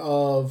favor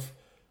of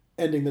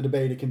ending the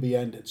debate, it can be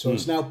ended. So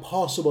it's now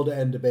possible to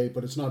end debate,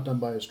 but it's not done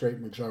by a straight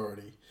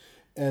majority.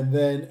 And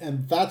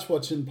that's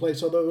what's in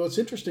place. Although what's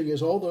interesting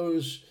is all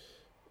those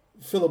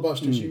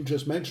filibusters you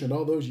just mentioned,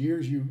 all those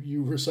years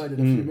you recited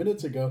a few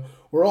minutes ago,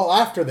 were all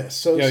after this.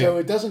 So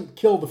it doesn't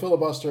kill the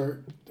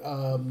filibuster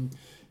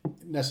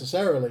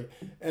necessarily.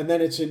 And then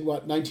it's in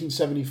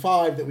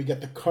 1975 that we get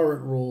the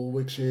current rule,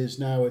 which is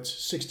now it's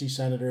 60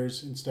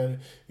 senators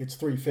it's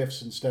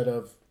 3/5 instead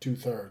of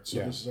 2/3. So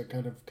this is a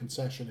kind of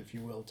concession, if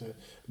you will, to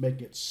make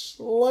it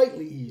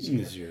slightly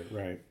easier.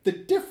 Right. The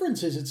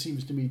difference is, it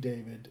seems to me,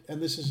 David,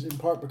 and this is in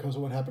part because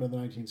of what happened in the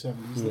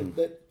 1970s,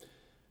 that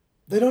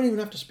they don't even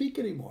have to speak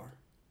anymore.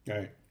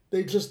 Right.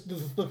 They just,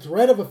 the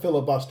threat of a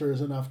filibuster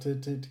is enough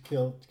to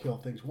kill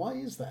things. Why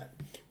is that?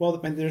 Well,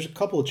 there's a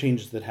couple of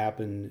changes that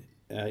happen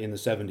in the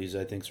 70s,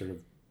 I think, sort of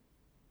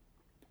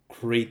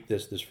create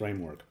this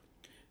framework.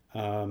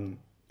 And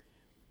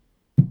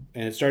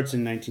it starts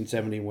in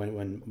 1970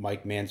 when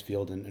Mike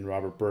Mansfield and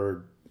Robert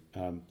Byrd,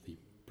 the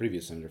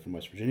previous senator from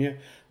West Virginia,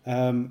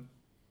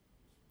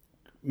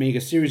 make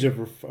a series of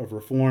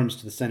reforms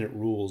to the Senate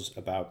rules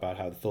about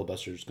how the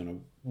filibuster is going to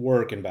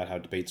work and about how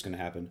debate's going to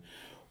happen.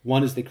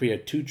 One is they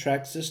create a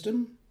 2-track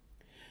system.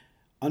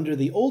 Under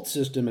the old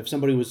system, if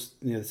somebody was,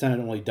 the Senate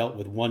only dealt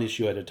with one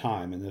issue at a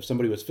time, and if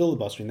somebody was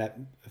filibustering, that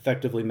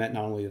effectively meant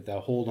not only that they'll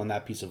hold on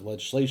that piece of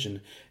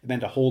legislation, it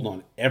meant to hold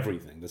on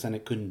everything. The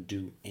Senate couldn't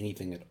do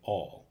anything at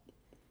all.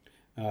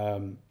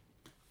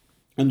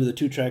 Under the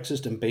 2-track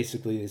system,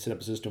 basically they set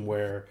up a system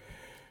where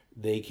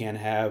they can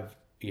have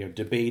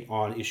debate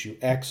on issue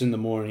X in the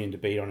morning and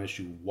debate on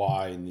issue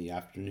Y in the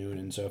afternoon.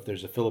 And so if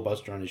there's a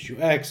filibuster on issue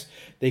X,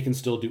 they can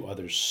still do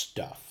other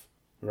stuff,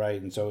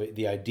 right? And so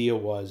the idea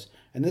was,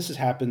 and this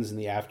happens in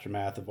the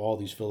aftermath of all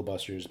these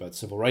filibusters about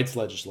civil rights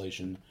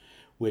legislation,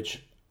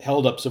 which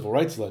held up civil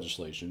rights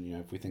legislation.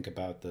 If we think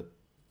about the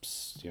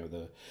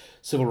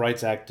Civil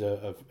Rights Act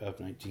of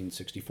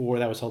 1964,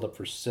 that was held up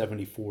for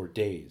 74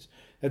 days.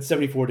 That's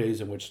 74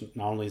 days in which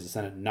not only is the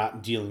Senate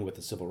not dealing with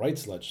the civil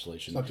rights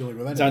legislation,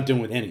 it's not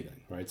dealing with anything,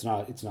 right? It's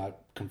not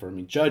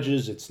confirming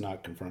judges, it's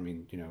not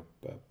confirming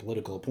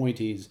political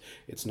appointees,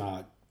 it's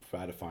not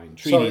ratifying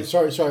treaties.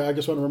 Sorry. I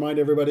just want to remind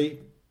everybody,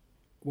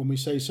 when we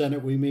say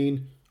Senate, we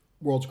mean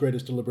world's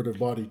greatest deliberative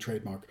body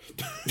trademark.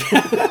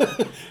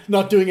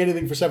 Not doing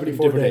anything for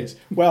 74 days.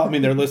 Well, I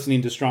mean, they're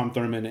listening to Strom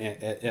Thurmond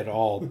et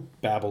al.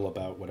 Babble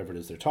about whatever it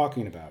is they're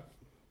talking about.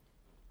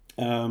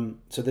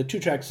 So the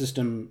two-track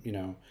system,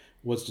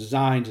 was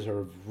designed to sort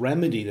of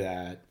remedy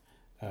that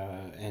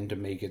and to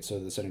make it so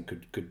the Senate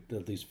could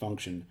at least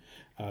function.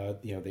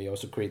 They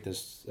also create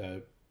this,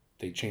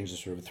 they change the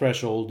sort of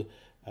threshold,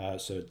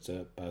 so it's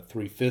a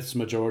 3/5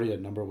 majority, a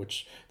number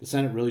which the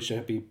Senate really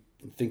should be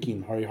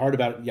thinking very hard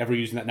about ever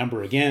using that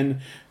number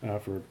again,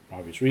 for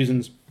obvious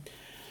reasons.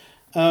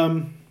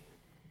 But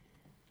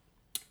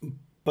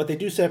they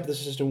do set up the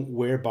system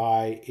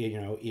whereby,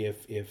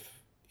 if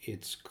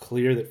it's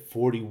clear that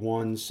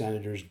 41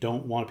 senators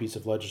don't want a piece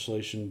of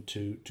legislation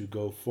to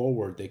go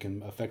forward, they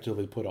can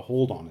effectively put a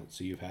hold on it.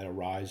 So you've had a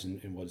rise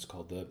in what is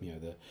called the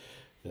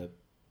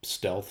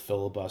stealth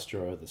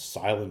filibuster or the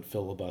silent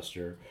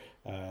filibuster,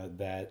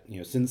 that,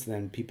 since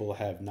then people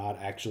have not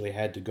actually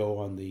had to go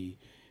on the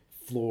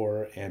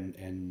floor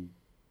and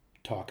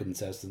talk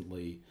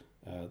incessantly,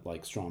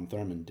 like Strom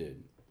Thurmond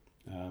did.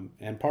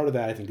 And part of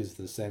that, I think, is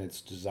the Senate's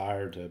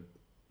desire to,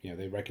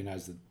 they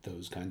recognize that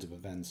those kinds of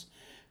events,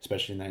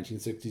 especially in the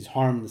 1960s,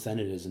 harmed the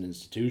Senate as an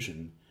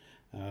institution,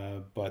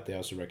 but they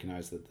also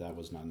recognize that that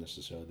was not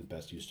necessarily the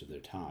best use of their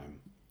time.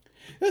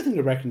 The other thing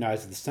to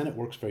recognize is the Senate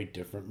works very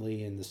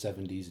differently in the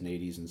 70s and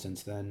 80s and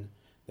since then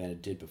than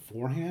it did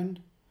beforehand.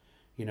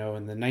 In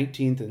the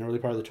 19th and early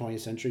part of the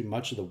 20th century,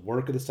 much of the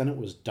work of the Senate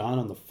was done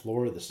on the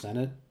floor of the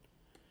Senate.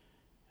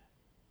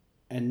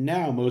 And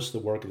now most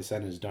of the work of the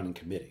Senate is done in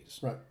committees.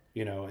 Right.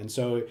 And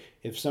so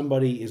if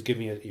somebody is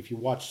if you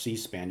watch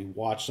C-SPAN, you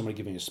watch somebody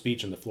giving a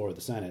speech on the floor of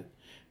the Senate,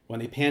 when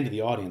they pan to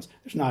the audience,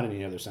 there's not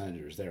any other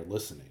senators there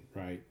listening,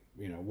 right?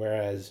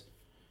 Whereas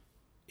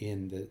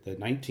in the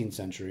 19th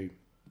century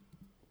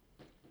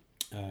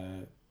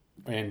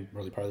and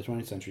early part of the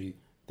 20th century,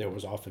 there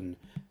was often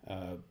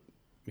a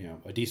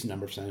decent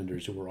number of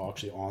senators who were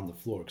actually on the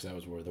floor because that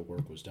was where the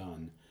work was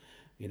done.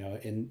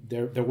 And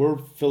there were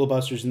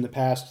filibusters in the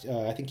past.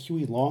 I think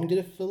Huey Long did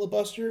a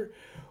filibuster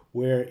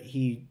where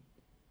he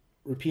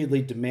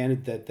repeatedly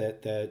demanded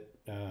that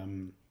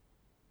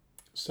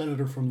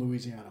Senator from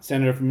Louisiana.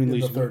 In the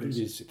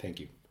 30s. Thank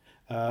you.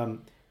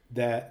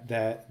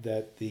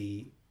 That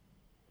the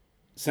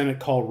Senate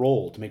call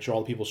roll to make sure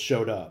all the people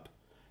showed up,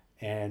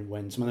 and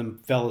when some of them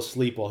fell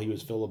asleep while he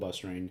was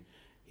filibustering,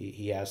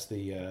 he asked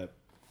the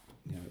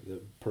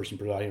person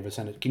presiding over the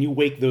Senate, "Can you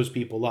wake those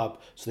people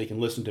up so they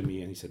can listen to me?"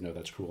 And he said, "No,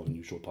 that's cruel and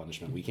unusual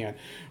punishment. We can't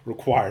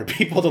require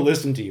people to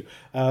listen to you."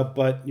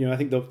 But I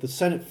think the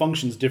Senate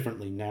functions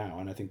differently now,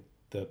 and I think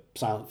the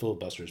silent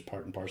filibuster is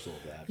part and parcel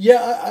of that.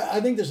 Yeah, I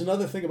think there's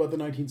another thing about the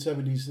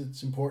 1970s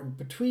that's important.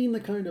 Between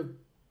the kind of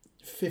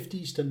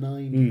 50s to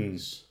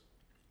 90s,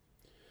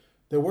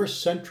 there were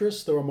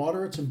centrists, there were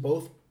moderates in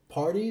both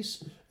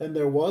parties, and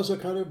there was a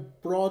kind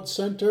of broad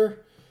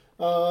center.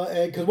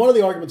 Because one of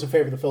the arguments in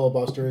favor of the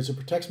filibuster is it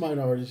protects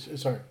minorities.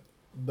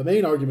 The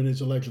main argument is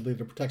allegedly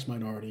that it protects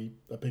minority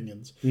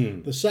opinions.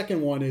 The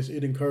second one is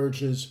it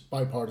encourages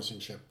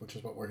bipartisanship, which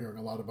is what we're hearing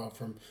a lot about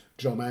from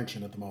Joe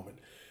Manchin at the moment.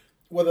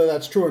 Whether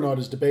that's true or not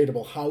is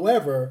debatable.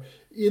 However,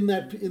 in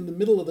the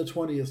middle of the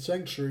 20th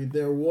century,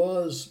 there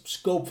was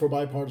scope for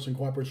bipartisan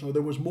cooperation, or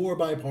there was more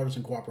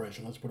bipartisan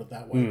cooperation, let's put it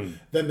that way,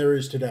 than there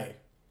is today,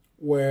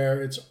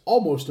 where it's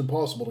almost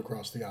impossible to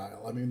cross the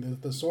aisle. I mean,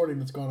 the sorting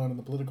that's gone on in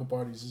the political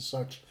parties is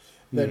such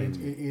that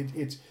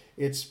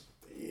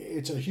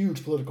it's a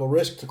huge political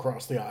risk to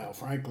cross the aisle,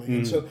 frankly.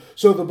 And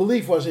so the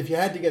belief was if you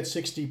had to get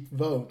 60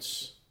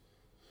 votes,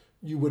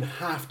 you would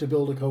have to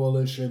build a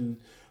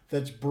coalition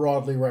that's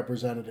broadly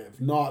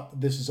representative. Not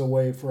this is a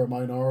way for a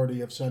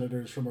minority of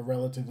senators from a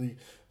relatively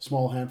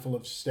small handful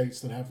of states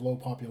that have low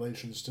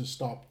populations to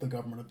stop the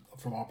government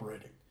from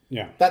operating.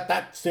 Yeah.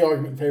 That's the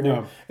argument in favor.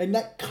 Yeah. And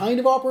that kind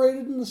of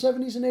operated in the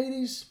 70s and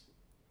 80s.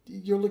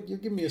 You're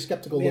giving me a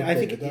skeptical look. I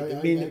think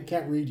I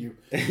can't read you.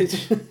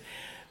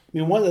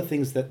 One of the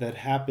things that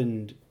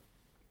happened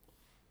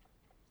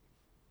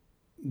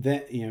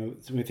that, when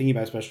thinking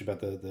about, especially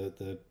about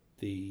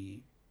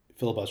the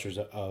filibusters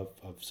of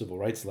civil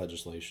rights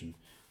legislation,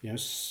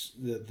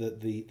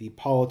 the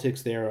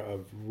politics there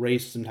of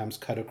race sometimes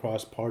cut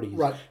across parties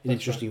in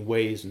interesting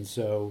ways, and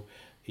so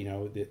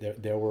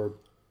there were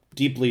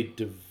deeply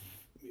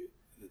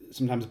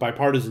sometimes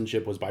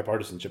bipartisanship was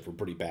bipartisanship for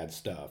pretty bad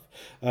stuff.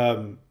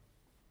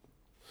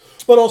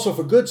 But also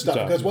for good stuff,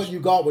 because what you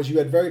got was you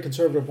had very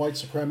conservative white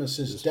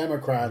supremacist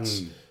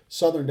Democrats,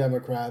 Southern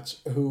Democrats,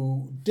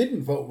 who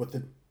didn't vote with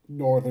the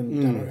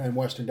Northern and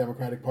Western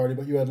Democratic Party,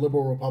 but you had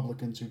liberal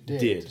Republicans who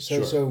did.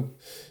 So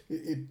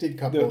it did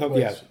cut both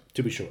ways. Yeah,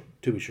 to be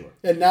sure.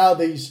 And now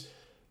there's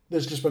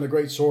just been a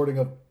great sorting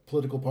of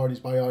political parties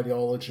by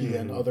ideology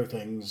and other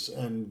things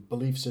and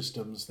belief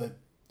systems that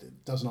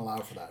doesn't allow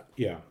for that.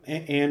 Yeah,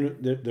 and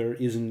there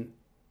isn't,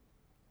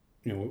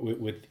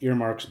 with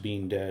earmarks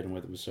being dead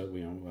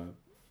and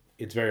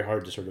it's very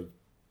hard to sort of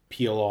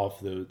peel off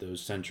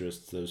those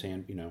centrists,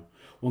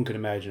 one could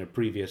imagine a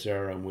previous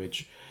era in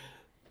which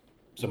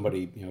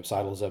somebody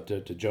sidles up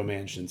to Joe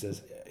Manchin and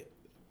says,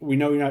 "We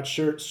know you're not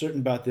certain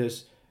about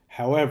this.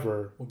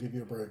 However, we'll give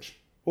you a bridge.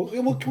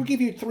 We'll give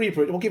you three.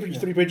 We'll give you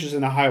 3 bridges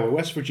and a highway.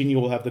 West Virginia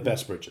will have the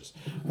best bridges."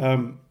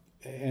 And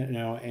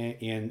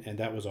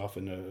that was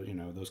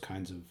often those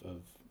kinds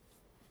of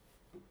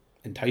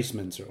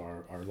enticements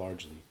are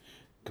largely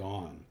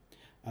gone.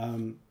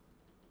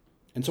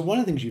 And so one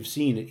of the things you've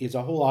seen is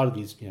a whole lot of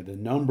these, the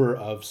number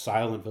of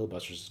silent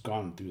filibusters has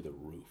gone through the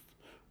roof,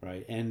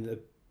 right? And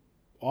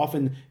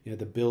often,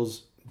 the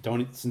bills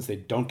since they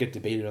don't get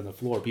debated on the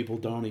floor, people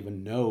don't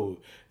even know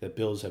that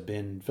bills have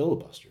been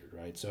filibustered,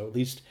 right? So at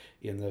least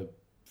in the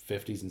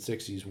 50s and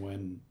 60s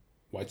when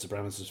white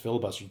supremacists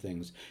filibustered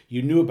things,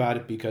 you knew about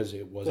it because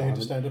it was they had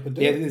to stand up and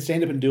do it. They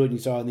stand up and do it, and you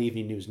saw it in the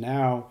evening news.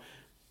 Now,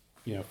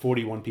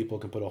 41 people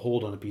can put a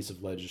hold on a piece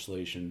of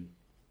legislation,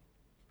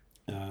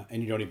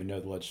 and you don't even know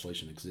the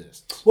legislation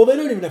exists. Well, they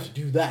don't even have to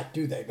do that,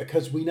 do they?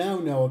 Because we now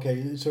know,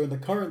 okay, so in the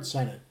current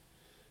Senate,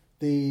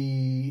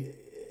 the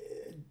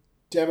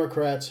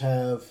Democrats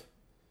have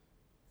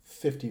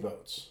 50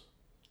 votes,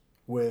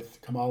 with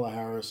Kamala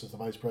Harris as the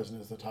vice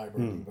president as the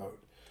tie-breaking vote.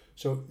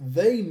 So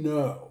they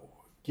know,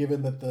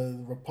 given that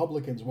the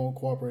Republicans won't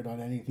cooperate on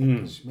anything,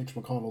 because Mitch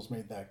McConnell's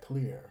made that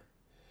clear,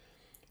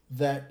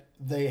 that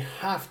they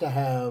have to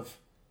have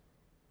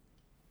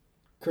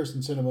Kirsten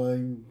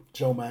Sinema,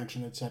 Joe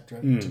Manchin,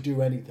 etc., to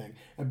do anything.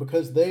 And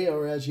because they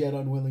are as yet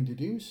unwilling to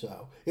do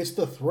so, it's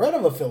the threat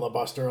of a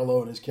filibuster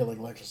alone is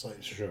killing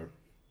legislation. Sure.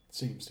 It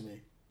seems to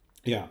me.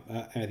 Yeah,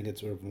 I think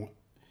it's sort of...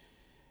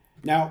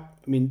 Now,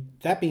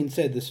 that being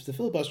said, the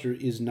filibuster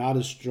is not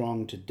as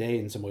strong today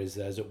in some ways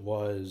as it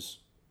was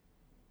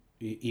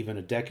even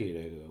a decade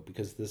ago,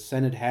 because the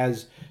Senate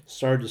has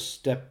started to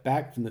step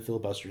back from the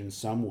filibuster in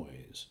some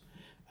ways.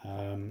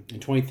 In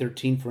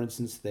 2013, for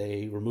instance,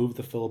 they removed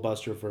the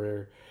filibuster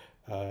for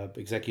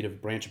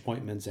executive branch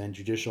appointments and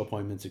judicial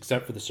appointments,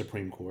 except for the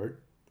Supreme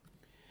Court.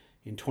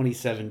 In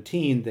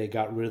 2017, they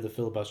got rid of the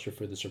filibuster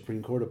for the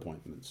Supreme Court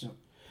appointments. Yep.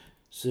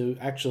 So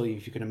actually,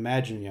 if you can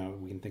imagine,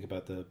 we can think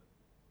about the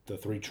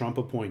 3 Trump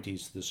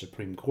appointees to the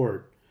Supreme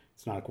Court.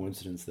 It's not a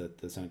coincidence that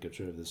the Senate gets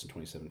rid of this in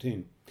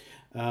 2017.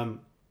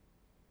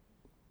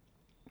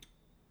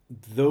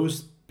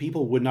 Those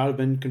people would not have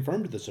been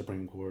confirmed to the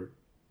Supreme Court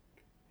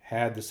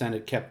had the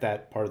Senate kept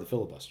that part of the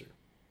filibuster,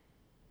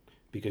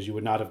 because you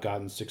would not have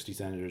gotten 60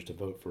 senators to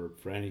vote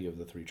for any of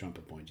the 3 Trump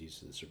appointees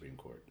to the Supreme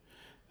Court.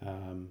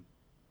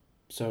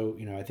 So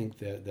I think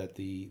that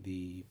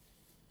the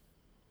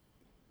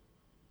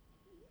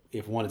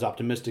if one is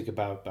optimistic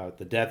about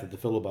the death of the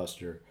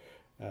filibuster,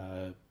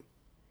 there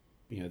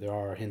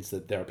are hints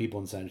that there are people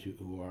in the Senate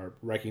who are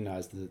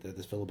recognize that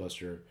this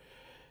filibuster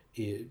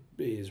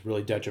is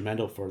really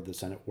detrimental for the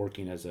Senate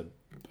working as a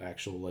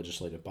actual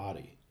legislative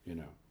body.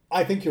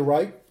 I think you're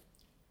right,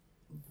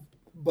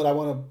 but I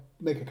want to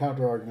make a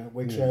counter argument,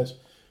 which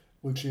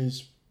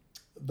is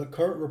the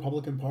current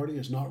Republican Party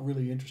is not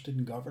really interested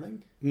in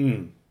governing.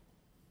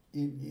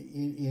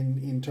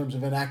 In terms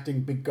of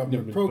enacting big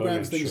government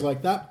programs, things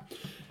like that.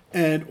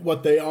 And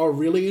what they are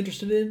really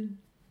interested in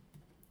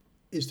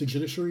is the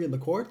judiciary and the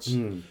courts.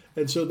 And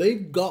so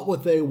they've got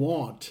what they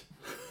want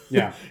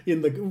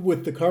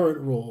with the current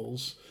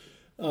rules.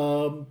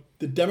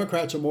 The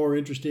Democrats are more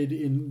interested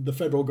in the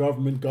federal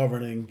government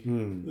governing.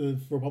 The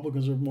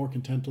Republicans are more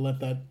content to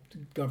let that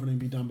governing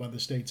be done by the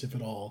states, if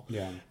at all.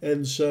 Yeah.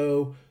 And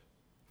so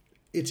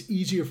it's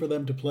easier for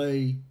them to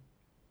play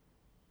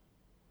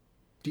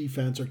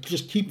defense or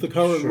just keep the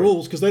current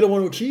rules, because they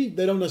don't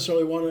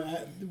necessarily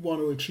want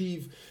to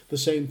achieve the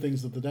same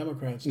things that the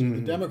Democrats do.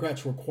 The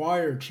Democrats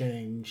require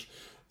change.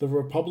 The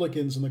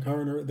Republicans and the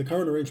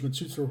current arrangement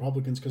suits the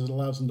Republicans because it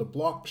allows them to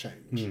block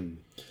change.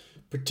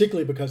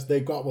 Particularly because they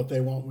got what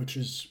they want, which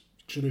is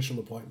judicial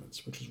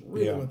appointments, which is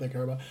really what they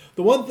care about.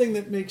 The one thing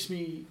that makes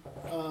me,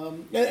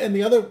 and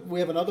the other,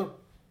 we have another,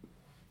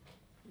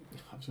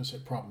 I was going to say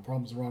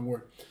problem's the wrong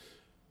word.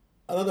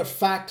 Another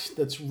fact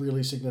that's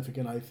really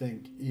significant, I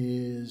think,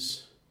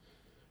 is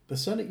the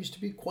Senate used to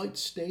be quite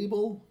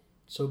stable.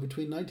 So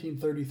between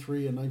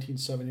 1933 and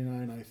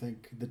 1979, I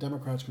think, the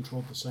Democrats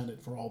controlled the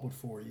Senate for all but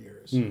 4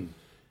 years.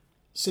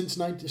 Since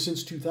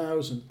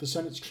 2000, the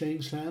Senate's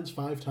changed hands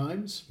 5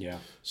 times. Yeah.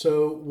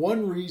 So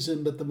one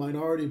reason that the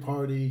minority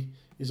party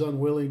is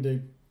unwilling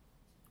to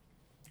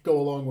go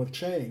along with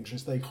change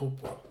is they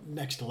hope, well,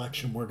 next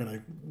election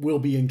we'll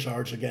be in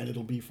charge again.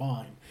 It'll be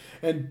fine.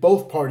 And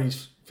both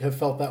parties have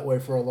felt that way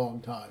for a long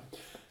time.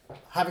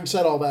 Having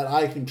said all that,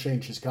 I think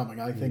change is coming.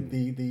 I think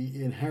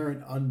the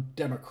inherent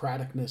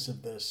undemocraticness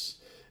of this.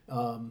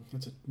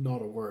 It's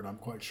not a word, I'm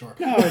quite sure.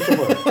 No, it's a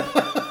word.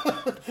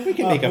 We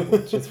can make up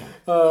words. It's fine.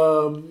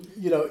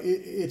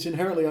 Its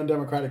inherently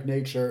undemocratic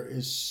nature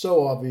is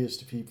so obvious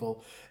to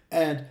people.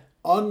 And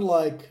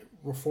unlike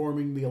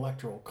reforming the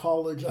Electoral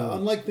College,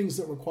 unlike things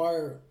that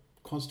require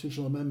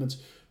constitutional amendments,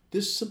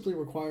 this simply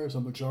requires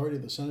a majority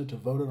of the Senate to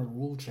vote on a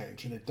rule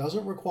change. And it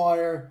doesn't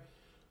require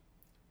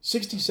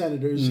 60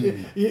 senators.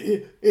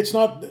 It's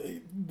not,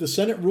 the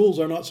Senate rules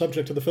are not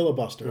subject to the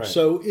filibuster. Right.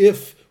 So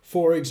if,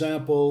 for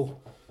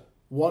example,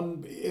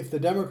 if the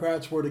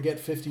Democrats were to get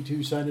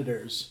 52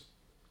 senators,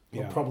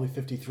 or Yeah. probably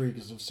 53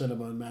 because of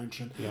Sinema and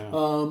Manchin,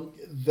 Yeah.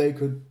 they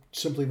could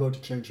simply vote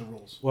to change the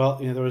rules. Well,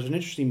 there was an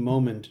interesting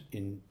moment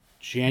in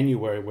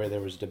January where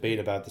there was debate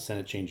about the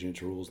Senate changing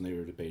its rules, and they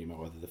were debating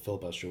about whether the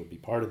filibuster would be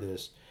part of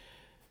this.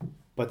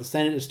 But the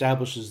Senate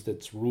establishes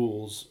its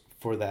rules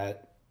for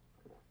that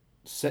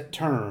set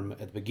term at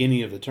the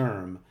beginning of the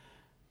term.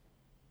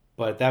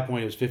 But at that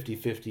point, it was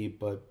 50-50,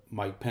 but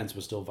Mike Pence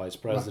was still vice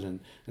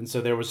president. Right. And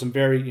so there was some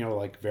very,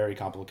 very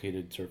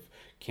complicated sort of,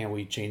 can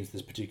we change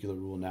this particular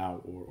rule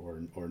now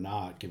or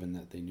not, given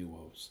that they knew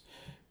what was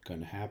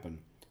going to happen.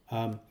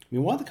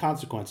 One of the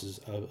consequences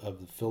of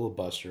the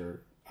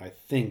filibuster, I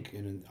think,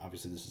 and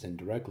obviously this is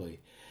indirectly,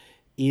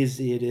 is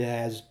it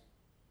has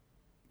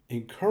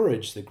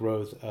encouraged the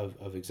growth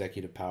of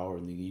executive power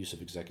and the use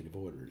of executive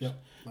orders.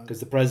 Because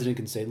the president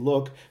can say,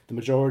 look, the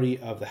majority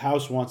of the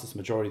House wants this, the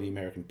majority of the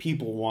American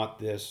people want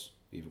this,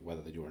 even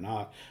whether they do or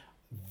not.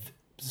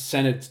 The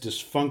Senate's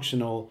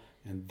dysfunctional,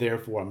 and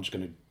therefore I'm just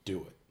going to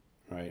do it,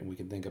 right? And we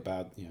can think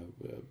about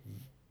a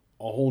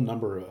whole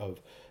number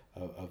of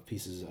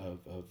pieces of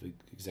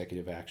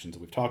executive actions that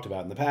we've talked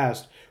about in the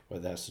past,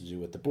 whether that has to do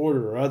with the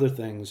border or other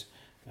things,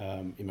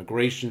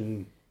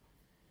 immigration,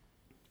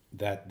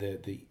 that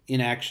the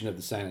inaction of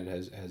the Senate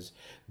has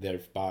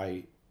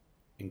thereby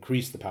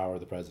increased the power of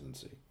the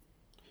presidency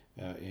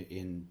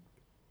in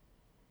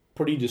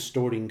pretty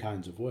distorting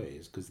kinds of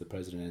ways, because the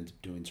president ends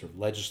up doing sort of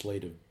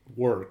legislative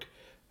work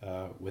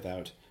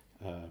without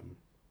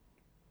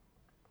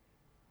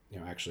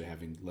actually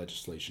having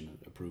legislation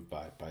approved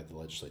by the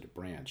legislative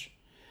branch.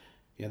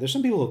 There's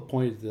some people who have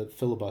pointed to the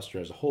filibuster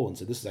as a whole and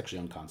said this is actually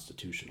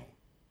unconstitutional,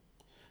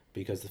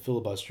 because the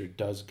filibuster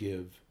does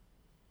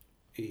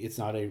it's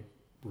not a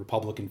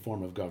Republican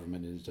form of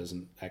government, and it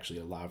doesn't actually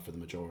allow for the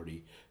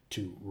majority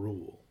to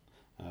rule.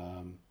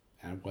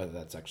 And whether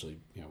that's actually,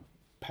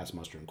 pass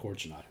muster in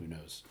courts or not, who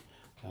knows?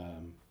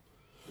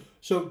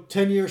 So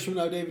 10 years from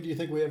now, David, do you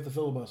think we have the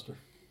filibuster?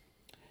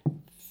 I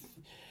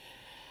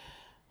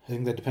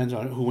think that depends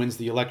on who wins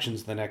the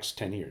elections the next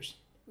 10 years.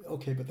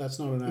 Okay, but that's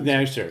not an answer.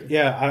 No, sir.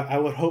 Yeah, I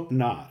would hope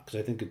not,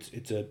 because I think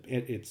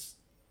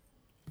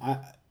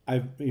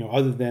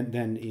other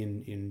than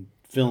in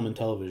film and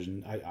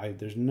television,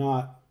 there's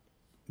not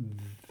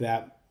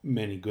that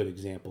many good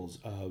examples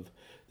of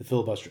the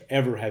filibuster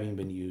ever having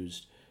been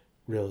used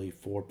really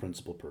for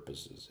principal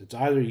purposes. It's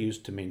either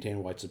used to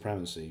maintain white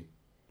supremacy,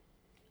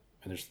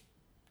 and there's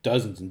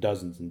dozens and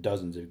dozens and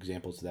dozens of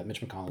examples of that.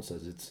 Mitch McConnell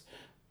says it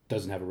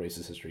doesn't have a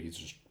racist history. He's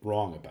just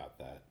wrong about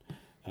that.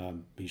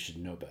 He should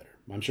know better.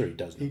 I'm sure he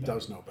does know better. He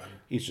does know better.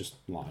 He's just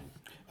lying.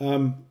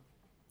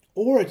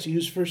 Or it's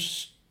used for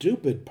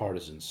stupid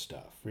partisan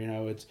stuff.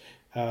 It's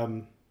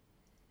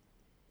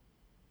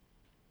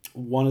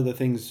one of the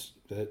things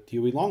that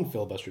Huey Long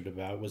filibustered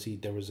about was he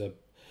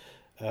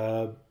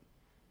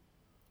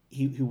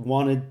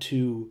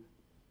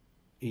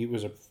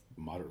was a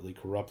moderately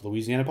corrupt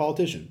Louisiana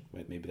politician.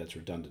 Maybe that's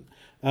redundant.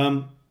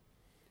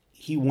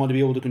 He wanted to be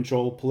able to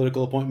control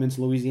political appointments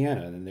in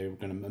Louisiana, and they were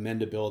going to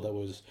amend a bill that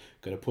was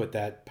going to put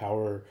that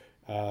power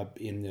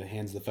in the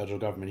hands of the federal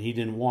government. He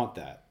didn't want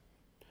that,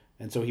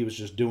 and so he was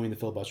just doing the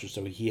filibuster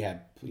so he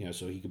had,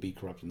 so he could be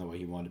corrupt in the way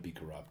he wanted to be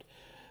corrupt.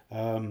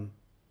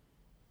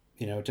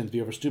 It tends to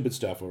be over stupid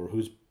stuff, or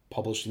who's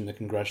publishing the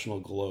Congressional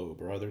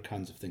Globe, or other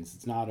kinds of things.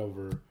 It's not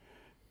over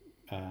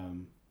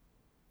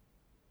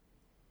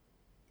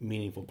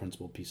meaningful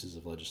principal pieces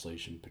of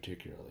legislation,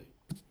 particularly.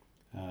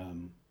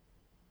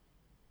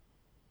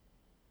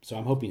 So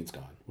I'm hoping it's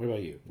gone. What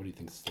about you? What do you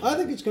think? I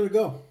think it's going to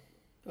go.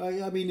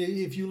 I mean,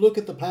 if you look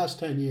at the past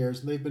 10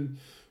 years, they've been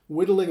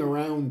whittling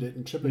around it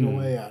and chipping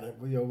away at it,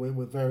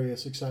 with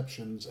various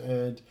exceptions.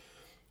 And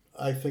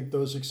I think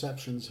those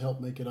exceptions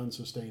help make it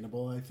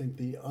unsustainable. I think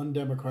the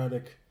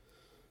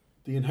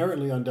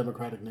inherently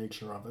undemocratic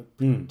nature of it,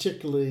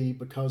 particularly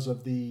because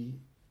of the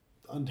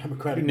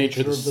undemocratic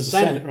nature of the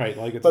Senate.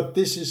 Right? But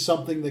this is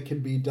something that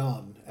can be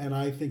done. And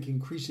I think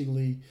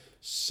increasingly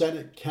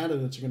Senate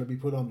candidates are going to be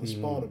put on the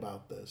spot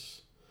about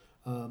this.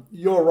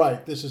 You're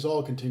right. This is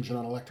all contingent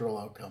on electoral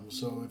outcomes.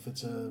 So if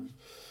it's a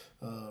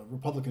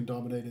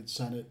Republican-dominated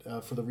Senate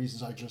for the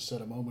reasons I just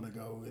said a moment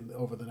ago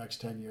over the next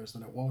 10 years,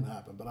 then it won't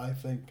happen. But I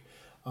think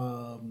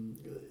I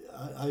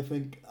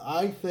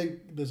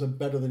think there's a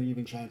better than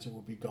even chance it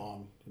will be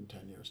gone in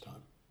 10 years'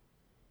 time.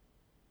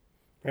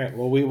 Right.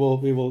 Well, we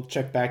will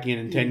check back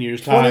in 10 years'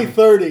 time.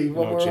 2030.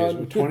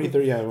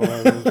 2030. Yeah.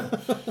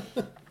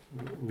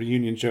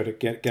 Reunion show to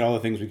get all the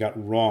things we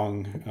got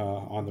wrong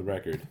on the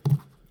record.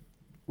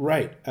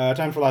 Right.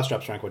 Time for last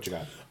drops, Frank. What you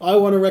got? I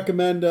want to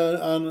recommend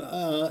an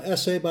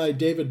essay by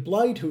David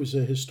Blight, who's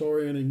a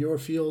historian in your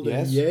field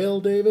at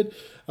Yale, David.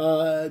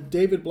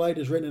 David Blight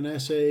has written an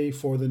essay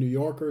for The New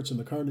Yorker. It's in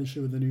the current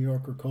issue of The New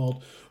Yorker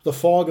called The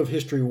Fog of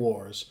History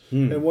Wars.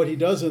 And what he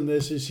does in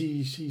this is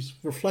he's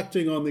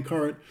reflecting on the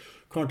current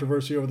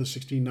controversy over the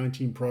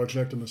 1619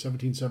 Project and the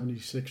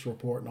 1776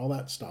 report and all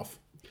that stuff.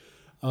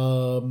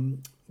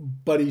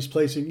 But he's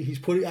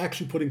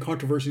putting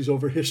controversies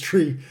over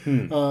history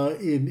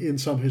in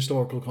some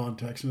historical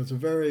context, and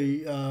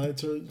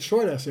it's a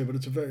short essay, but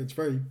it's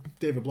very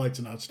David Blight's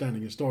an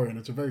outstanding historian.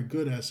 It's a very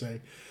good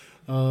essay.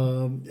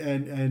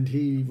 And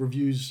he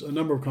reviews a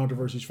number of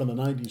controversies from the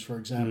 90s, for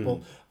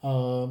example,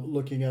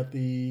 looking at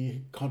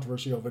the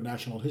controversy over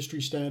national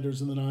history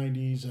standards in the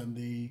 90s and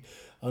the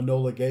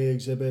Enola Gay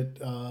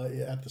exhibit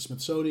at the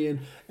Smithsonian.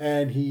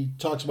 And he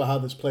talks about how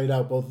those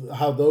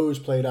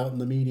played out in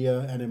the media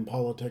and in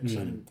politics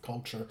and in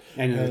culture.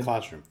 And in the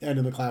classroom. And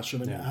in the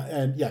classroom.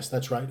 And yes,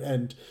 that's right.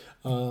 And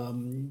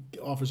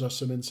offers us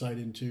some insight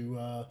into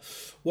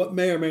what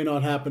may or may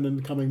not happen in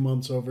the coming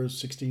months over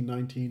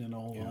 1619 and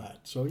all that.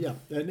 So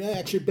and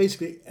actually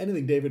basically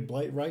anything David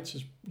Blight writes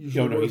is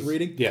usually worth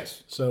reading.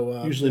 Yes.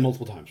 So usually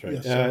multiple times, right?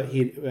 Yes,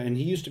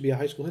 he used to be a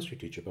high school history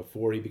teacher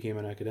before he became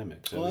an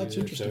academic. So that's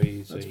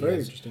interesting. That's very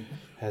interesting.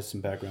 Has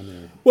some background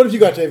there. What have you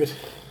got, David?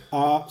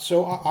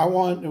 So I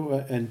want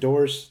to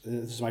endorse.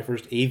 This is my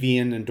first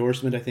avian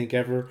endorsement I think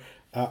ever.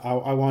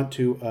 I want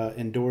to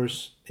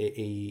endorse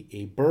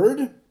a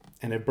bird.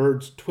 And a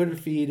bird's Twitter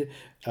feed.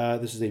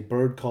 This is a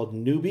bird called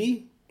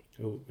Newbie,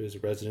 who is a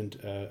resident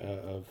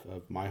of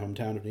my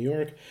hometown of New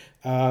York.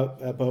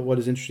 But what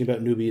is interesting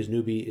about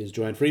Newbie is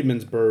Joanne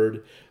Friedman's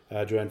bird.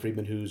 Joanne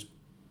Friedman, whose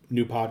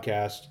new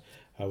podcast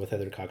with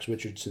Heather Cox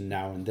Richardson,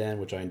 Now and Then,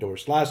 which I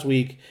endorsed last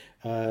week.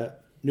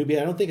 Newbie,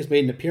 I don't think has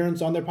made an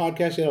appearance on their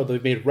podcast yet, although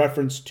they've made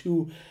reference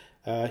to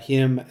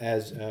him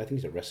as, I think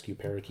he's a rescue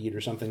parakeet or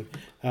something.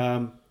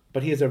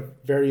 But he has a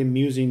very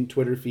amusing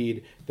Twitter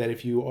feed that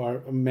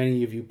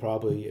many of you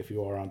probably, if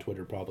you are on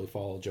Twitter, probably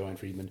follow Joanne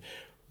Friedman.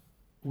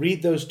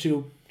 Read those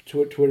two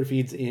Twitter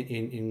feeds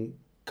in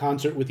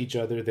concert with each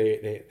other.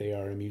 They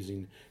are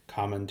amusing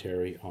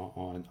commentary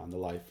on the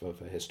life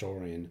of a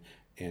historian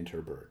and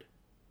her bird.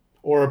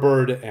 Or a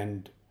bird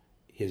and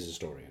his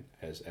historian,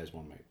 as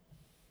one might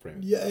frame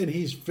it. Yeah, and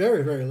he's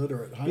very, very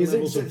literate.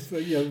 Understands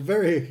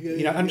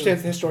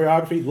the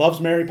historiography, loves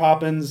Mary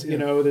Poppins.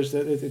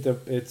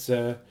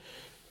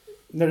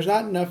 There's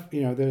not enough,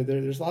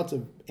 there's lots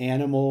of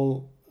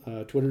animal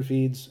Twitter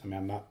feeds. I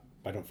mean,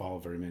 I don't follow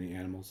very many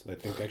animals. I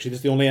think actually this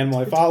is the only animal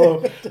I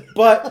follow.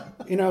 But,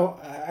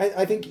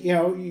 I think,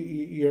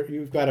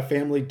 you've got a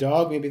family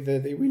dog.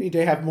 Maybe we need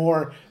to have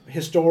more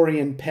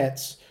historian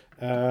pets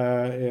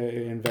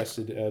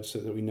invested so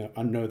that we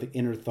know the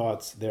inner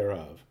thoughts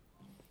thereof.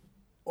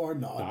 Or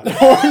not.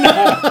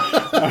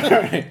 All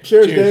right.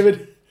 Cheers,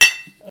 David.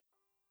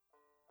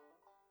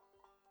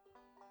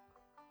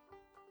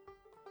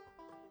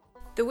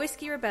 The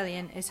Whiskey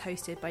Rebellion is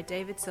hosted by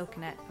David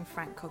Silkenet and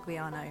Frank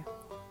Cogliano.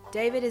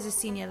 David is a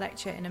senior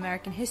lecturer in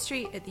American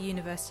history at the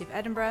University of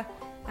Edinburgh,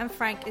 and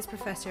Frank is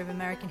Professor of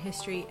American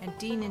History and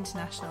Dean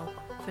International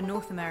for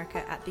North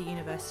America at the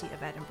University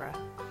of Edinburgh.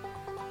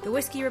 The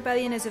Whiskey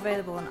Rebellion is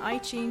available on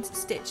iTunes,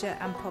 Stitcher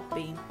and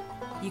Podbean.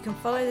 You can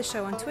follow the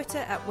show on Twitter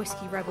at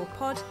Whiskey Rebel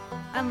Pod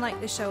and like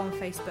the show on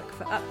Facebook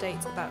for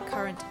updates about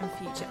current and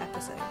future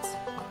episodes.